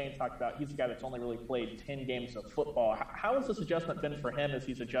 Coach Kane talked about he's a guy that's only really played 10 games of football. How has this adjustment been for him as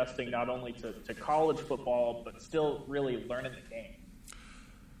he's adjusting not only to college football, but still really learning the game?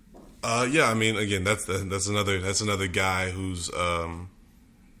 Yeah, I mean, again, that's another guy who's,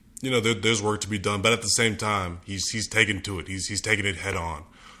 there's work to be done, but at the same time, he's taken to it. He's taken it head on,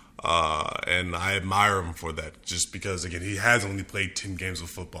 and I admire him for that. Just because, again, he has only played 10 games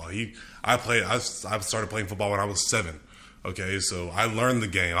of football. I started playing football when I was 7. Okay, so I learned the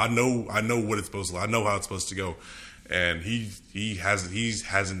game. I know what it's supposed to. I know how it's supposed to go, and he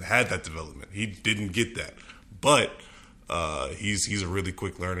hasn't had that development. He didn't get that, but. He's a really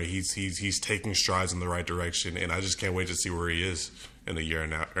quick learner. He's taking strides in the right direction, and I just can't wait to see where he is in a year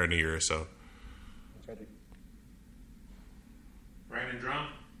or so. Brandon Drum.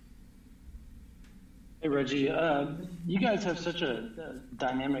 Hey, Reggie, you guys have such a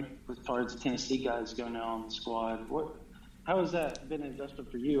dynamic as far as Tennessee guys go now on the squad. How has that been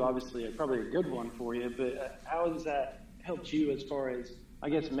adjustment for you? Obviously, probably a good one for you, but how has that helped you as far as, I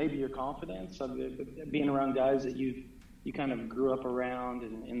guess, maybe your confidence of being around guys that you kind of grew up around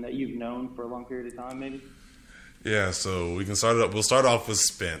and that you've known for a long period of time, maybe? Yeah, so we'll start off with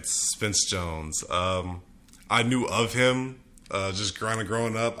Spence Jones. I knew of him just kind of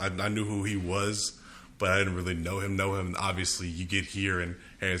growing up. I knew who he was, but I didn't really know him. And obviously, you get here and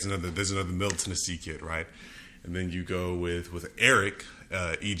hey, there's another Middle Tennessee kid, right? And then you go with Eric,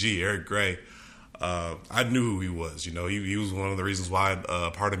 Eric Gray. I knew who he was. You know, he was one of the reasons why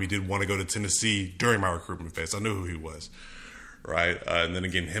part of me did want to go to Tennessee during my recruitment phase. I knew who he was, right? And then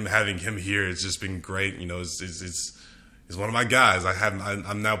again, having him here, it's just been great. You know, it's one of my guys.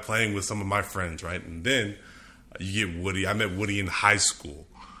 I'm now playing with some of my friends, right? And then you get Woody. I met Woody in high school.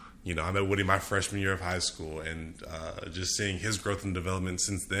 You know, I met Woody my freshman year of high school, and just seeing his growth and development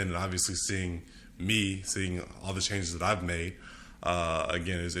since then, and obviously seeing all the changes that I've made.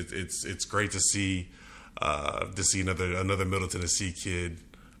 Again, it's great to see another Middle Tennessee kid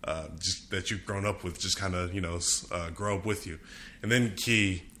just that you've grown up with, just kind of grow up with you. And then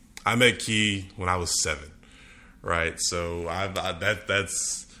Key, I met Key when I was 7, right? So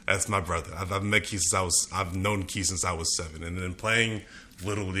that's my brother. I've met Key I've known Key since I was 7, and then playing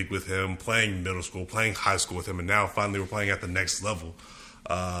Little League with him, playing middle school, playing high school with him, and now finally we're playing at the next level.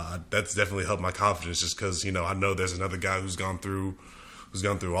 That's definitely helped my confidence, just because I know there's another guy who's gone through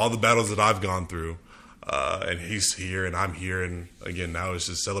all the battles that I've gone through, and he's here and I'm here, and again now it's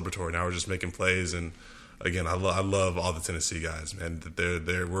just celebratory. Now we're just making plays, and again I love all the Tennessee guys, man.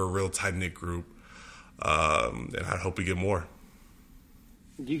 We're a real tight knit group, and I hope we get more.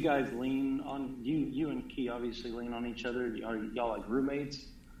 Do you guys lean on you and Key obviously lean on each other? Are y'all like roommates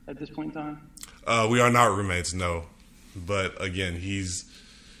at this point in time? We are not roommates, no. But again,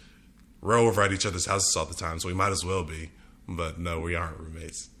 we're over at each other's houses all the time, so we might as well be. But no, we aren't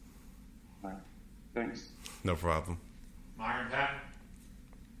roommates. All right. Thanks. No problem. Myron, Pat?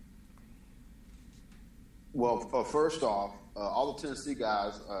 Well, first off, all the Tennessee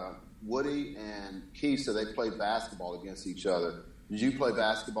guys, Woody and Key said they played basketball against each other. Did you play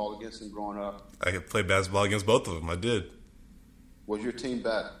basketball against them growing up? I played basketball against both of them. I did. Was your team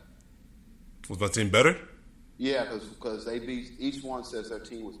better? Was my team better? Yeah, because each one says their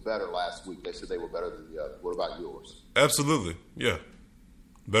team was better last week. They said they were better than the other. What about yours? Absolutely, yeah.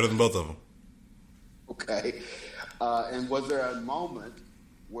 Better than both of them. Okay. And was there a moment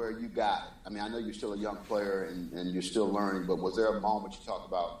where you got it? I mean, I know you're still a young player and you're still learning, but was there a moment you talk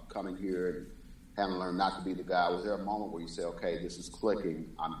about coming here and having learned not to be the guy? Was there a moment where you say, okay, this is clicking,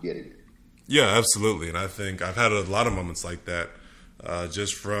 I'm getting it? Yeah, absolutely. And I think I've had a lot of moments like that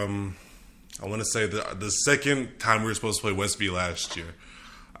just from – I want to say the second time we were supposed to play Westby last year,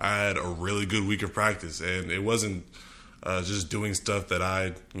 I had a really good week of practice, and it wasn't just doing stuff that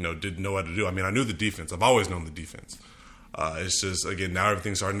I didn't know how to do. I mean, I knew the defense. I've always known the defense. It's just, again, now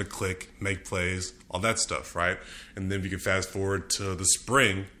everything's starting to click, make plays, all that stuff, right? And then we can fast forward to the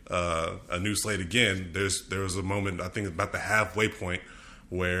spring, a new slate again. There was a moment, I think about the halfway point,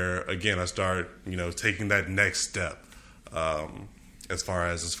 where, again, I start taking that next step. As far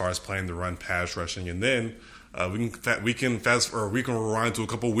as playing the run, pass rushing, and then we can rewind to a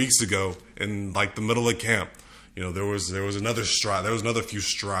couple weeks ago in like the middle of camp. There was another stride. There was another few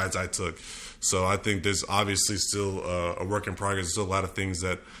strides I took. So I think there's obviously still a work in progress. There's still a lot of things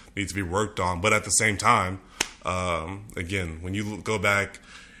that need to be worked on. But at the same time, again, when you go back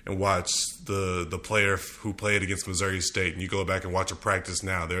and watch the player who played against Missouri State, and you go back and watch a practice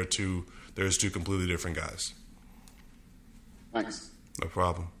now, there's two completely different guys. Thanks. No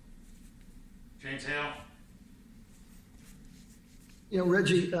problem. James Hale.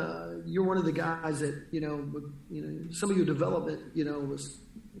 Reggie, you're one of the guys that some of your development, was,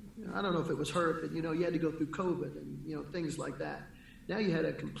 I don't know if it was hurt, but you had to go through COVID and things like that. Now you had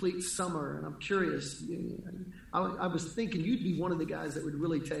a complete summer, and I'm curious. I was thinking you'd be one of the guys that would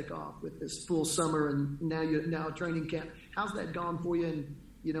really take off with this full summer, and now training camp. How's that gone for you? And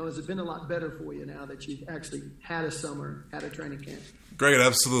has it been a lot better for you now that you've actually had a summer, had a training camp? Great,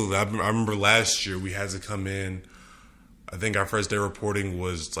 absolutely. I remember last year we had to come in. I think our first day reporting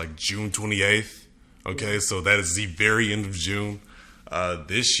was like June 28th. Okay, so that is the very end of June.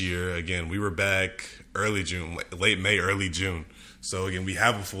 This year, again, we were back early June, late May, early June. So again, we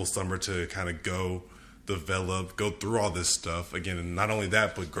have a full summer to kind of go develop, go through all this stuff again, and not only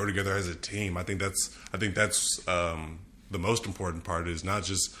that, but grow together as a team. I think that's the most important part is not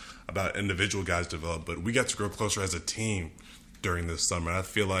just about individual guys develop, but we got to grow closer as a team during this summer. I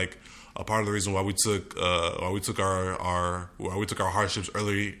feel like a part of the reason why we took our hardships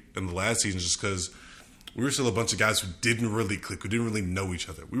early in the last season is just because we were still a bunch of guys who didn't really click, who didn't really know each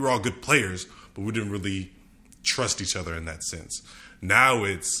other. We were all good players, but we didn't really trust each other in that sense. Now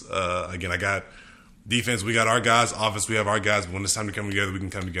it's again, I got defense, we got our guys. Offense, we have our guys. But when it's time to come together, we can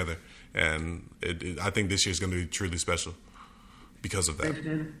come together. And I think this year is going to be truly special because of that. Thanks,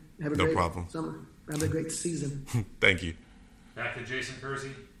 Dan. Have a no great problem. summer. Have a great season. Thank you. Back to Jason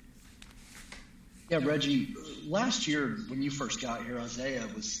Kersey. Yeah, Reggie, last year when you first got here, Isaiah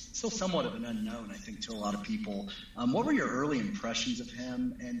was still somewhat of an unknown, I think, to a lot of people. What were your early impressions of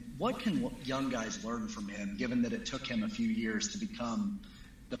him, and what can young guys learn from him, given that it took him a few years to become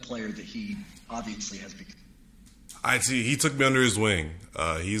the player that he obviously has become? He took me under his wing.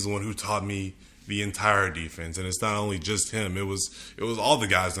 He's the one who taught me the entire defense, and it's not only just him. It was all the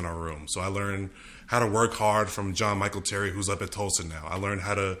guys in our room. So I learned how to work hard from John Michael Terry, who's up at Tulsa now. I learned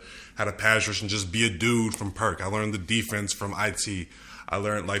how to pass rush and just be a dude from Perk. I learned the defense from IT. I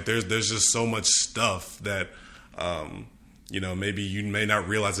learned there's just so much stuff that maybe you may not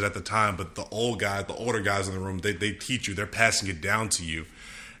realize it at the time, but the older guys in the room, they teach you. They're passing it down to you.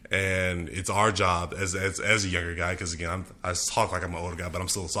 And it's our job as a younger guy, because again, I talk like I'm an older guy, but I'm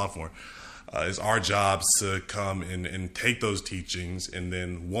still a sophomore. It's our job to come and take those teachings and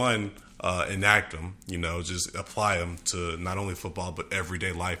then enact them, just apply them to not only football but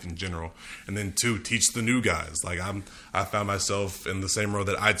everyday life in general. And then two, teach the new guys. I found myself in the same role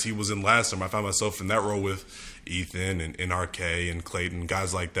that IT was in last summer. I found myself in that role with Ethan and NRK and Clayton,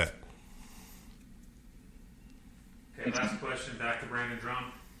 guys like that. Okay, last question, back to Brandon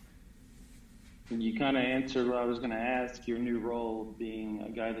Drum. You kind of answered what I was going to ask. Your new role, being a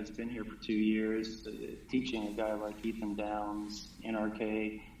guy that's been here for 2 years, teaching a guy like Ethan Downs,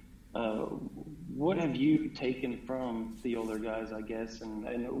 NRK. What have you taken from the older guys, I guess,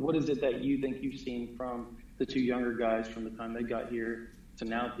 and what is it that you think you've seen from the two younger guys from the time they got here to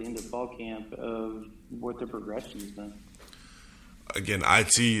now at the end of fall camp of what their progression has been? Again,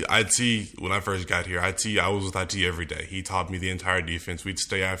 IT. When I first got here, I was with IT every day. He taught me the entire defense. We'd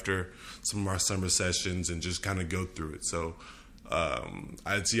stay after some of our summer sessions and just kind of go through it. So,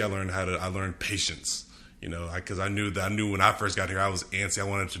 IT, I learned patience. Because I knew when I first got here, I was antsy. I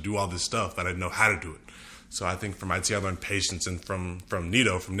wanted to do all this stuff, but I didn't know how to do it. So I think from IT, I learned patience, and from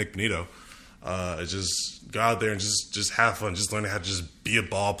Nick Benito, just go out there and just have fun. Just learn how to just be a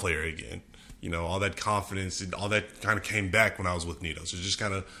ball player again. All that confidence and all that kind of came back when I was with Nito. So just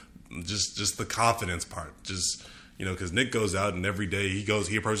kind of just the confidence part. Just, because Nick goes out and every day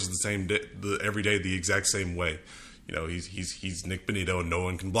he approaches every day the exact same way. He's Nick Benito and no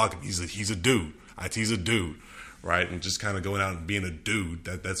one can block him. He's a dude. IT's a dude, right? And just kind of going out and being a dude.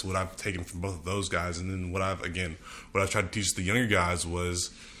 That's what I've taken from both of those guys. And then what I've tried to teach the younger guys was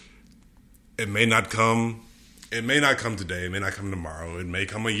it may not come today, it may not come tomorrow, it may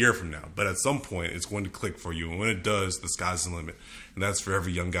come a year from now, but at some point it's going to click for you, and when it does, the sky's the limit, and that's for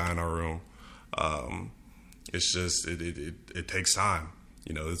every young guy in our room. It's just it takes time.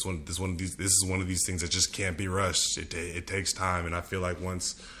 This is one of these things that just can't be rushed. It takes time, and I feel like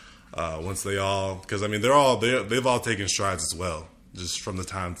once they all, because they've all taken strides as well, just from the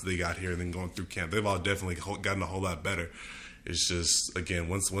time they got here and then going through camp. They've all definitely gotten a whole lot better. It's just, again,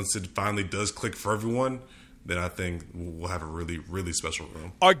 once it finally does click for everyone, then I think we'll have a really, really special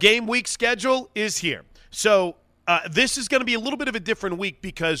room. Our game week schedule is here. So this is going to be a little bit of a different week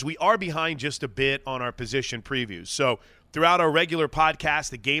because we are behind just a bit on our position previews. So throughout our regular podcast,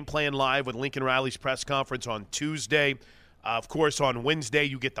 the Game Plan Live with Lincoln Riley's press conference on Tuesday. Of course, on Wednesday,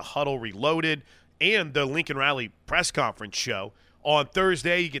 you get the Huddle Reloaded and the Lincoln Riley press conference show. On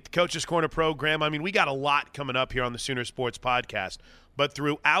Thursday, you get the Coach's Corner program. We got a lot coming up here on the Sooner Sports Podcast. But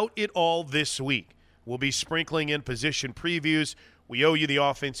throughout it all this week, we'll be sprinkling in position previews. We owe you the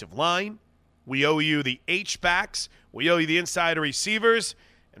offensive line. We owe you the H-backs. We owe you the inside receivers.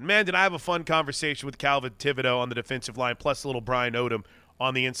 And, man, did I have a fun conversation with Calvin Thibodeau on the defensive line, plus a little Brian Odom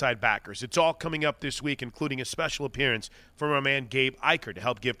on the inside backers. It's all coming up this week, including a special appearance from our man Gabe Eicher to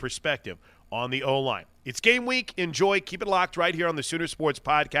help give perspective on the O-line. It's game week. Enjoy. Keep it locked right here on the Sooner Sports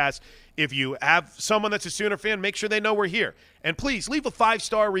Podcast. If you have someone that's a Sooner fan, make sure they know we're here. And please leave a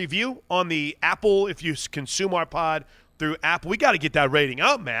 5-star review on the Apple if you consume our pod through Apple. We got to get that rating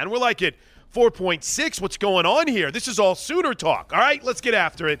up, man. We're like at 4.6. What's going on here? This is all Sooner talk. All right, let's get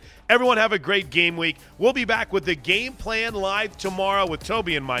after it. Everyone have a great game week. We'll be back with the Game Plan Live tomorrow with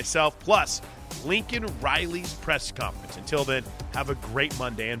Toby and myself, plus Lincoln Riley's press conference. Until then, have a great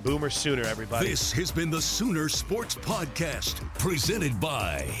Monday, and Boomer Sooner, everybody. This has been the Sooner Sports Podcast, presented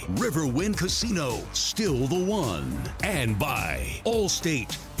by Riverwind Casino, still the one, and by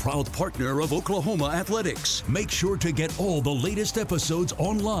Allstate, proud partner of Oklahoma Athletics. Make sure to get all the latest episodes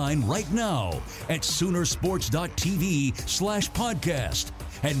online right now at Soonersports.tv/podcast.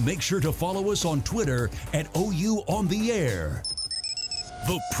 And make sure to follow us on Twitter at OU On The Air.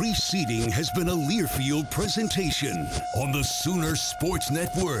 The preceding has been a Learfield presentation on the Sooner Sports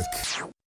Network.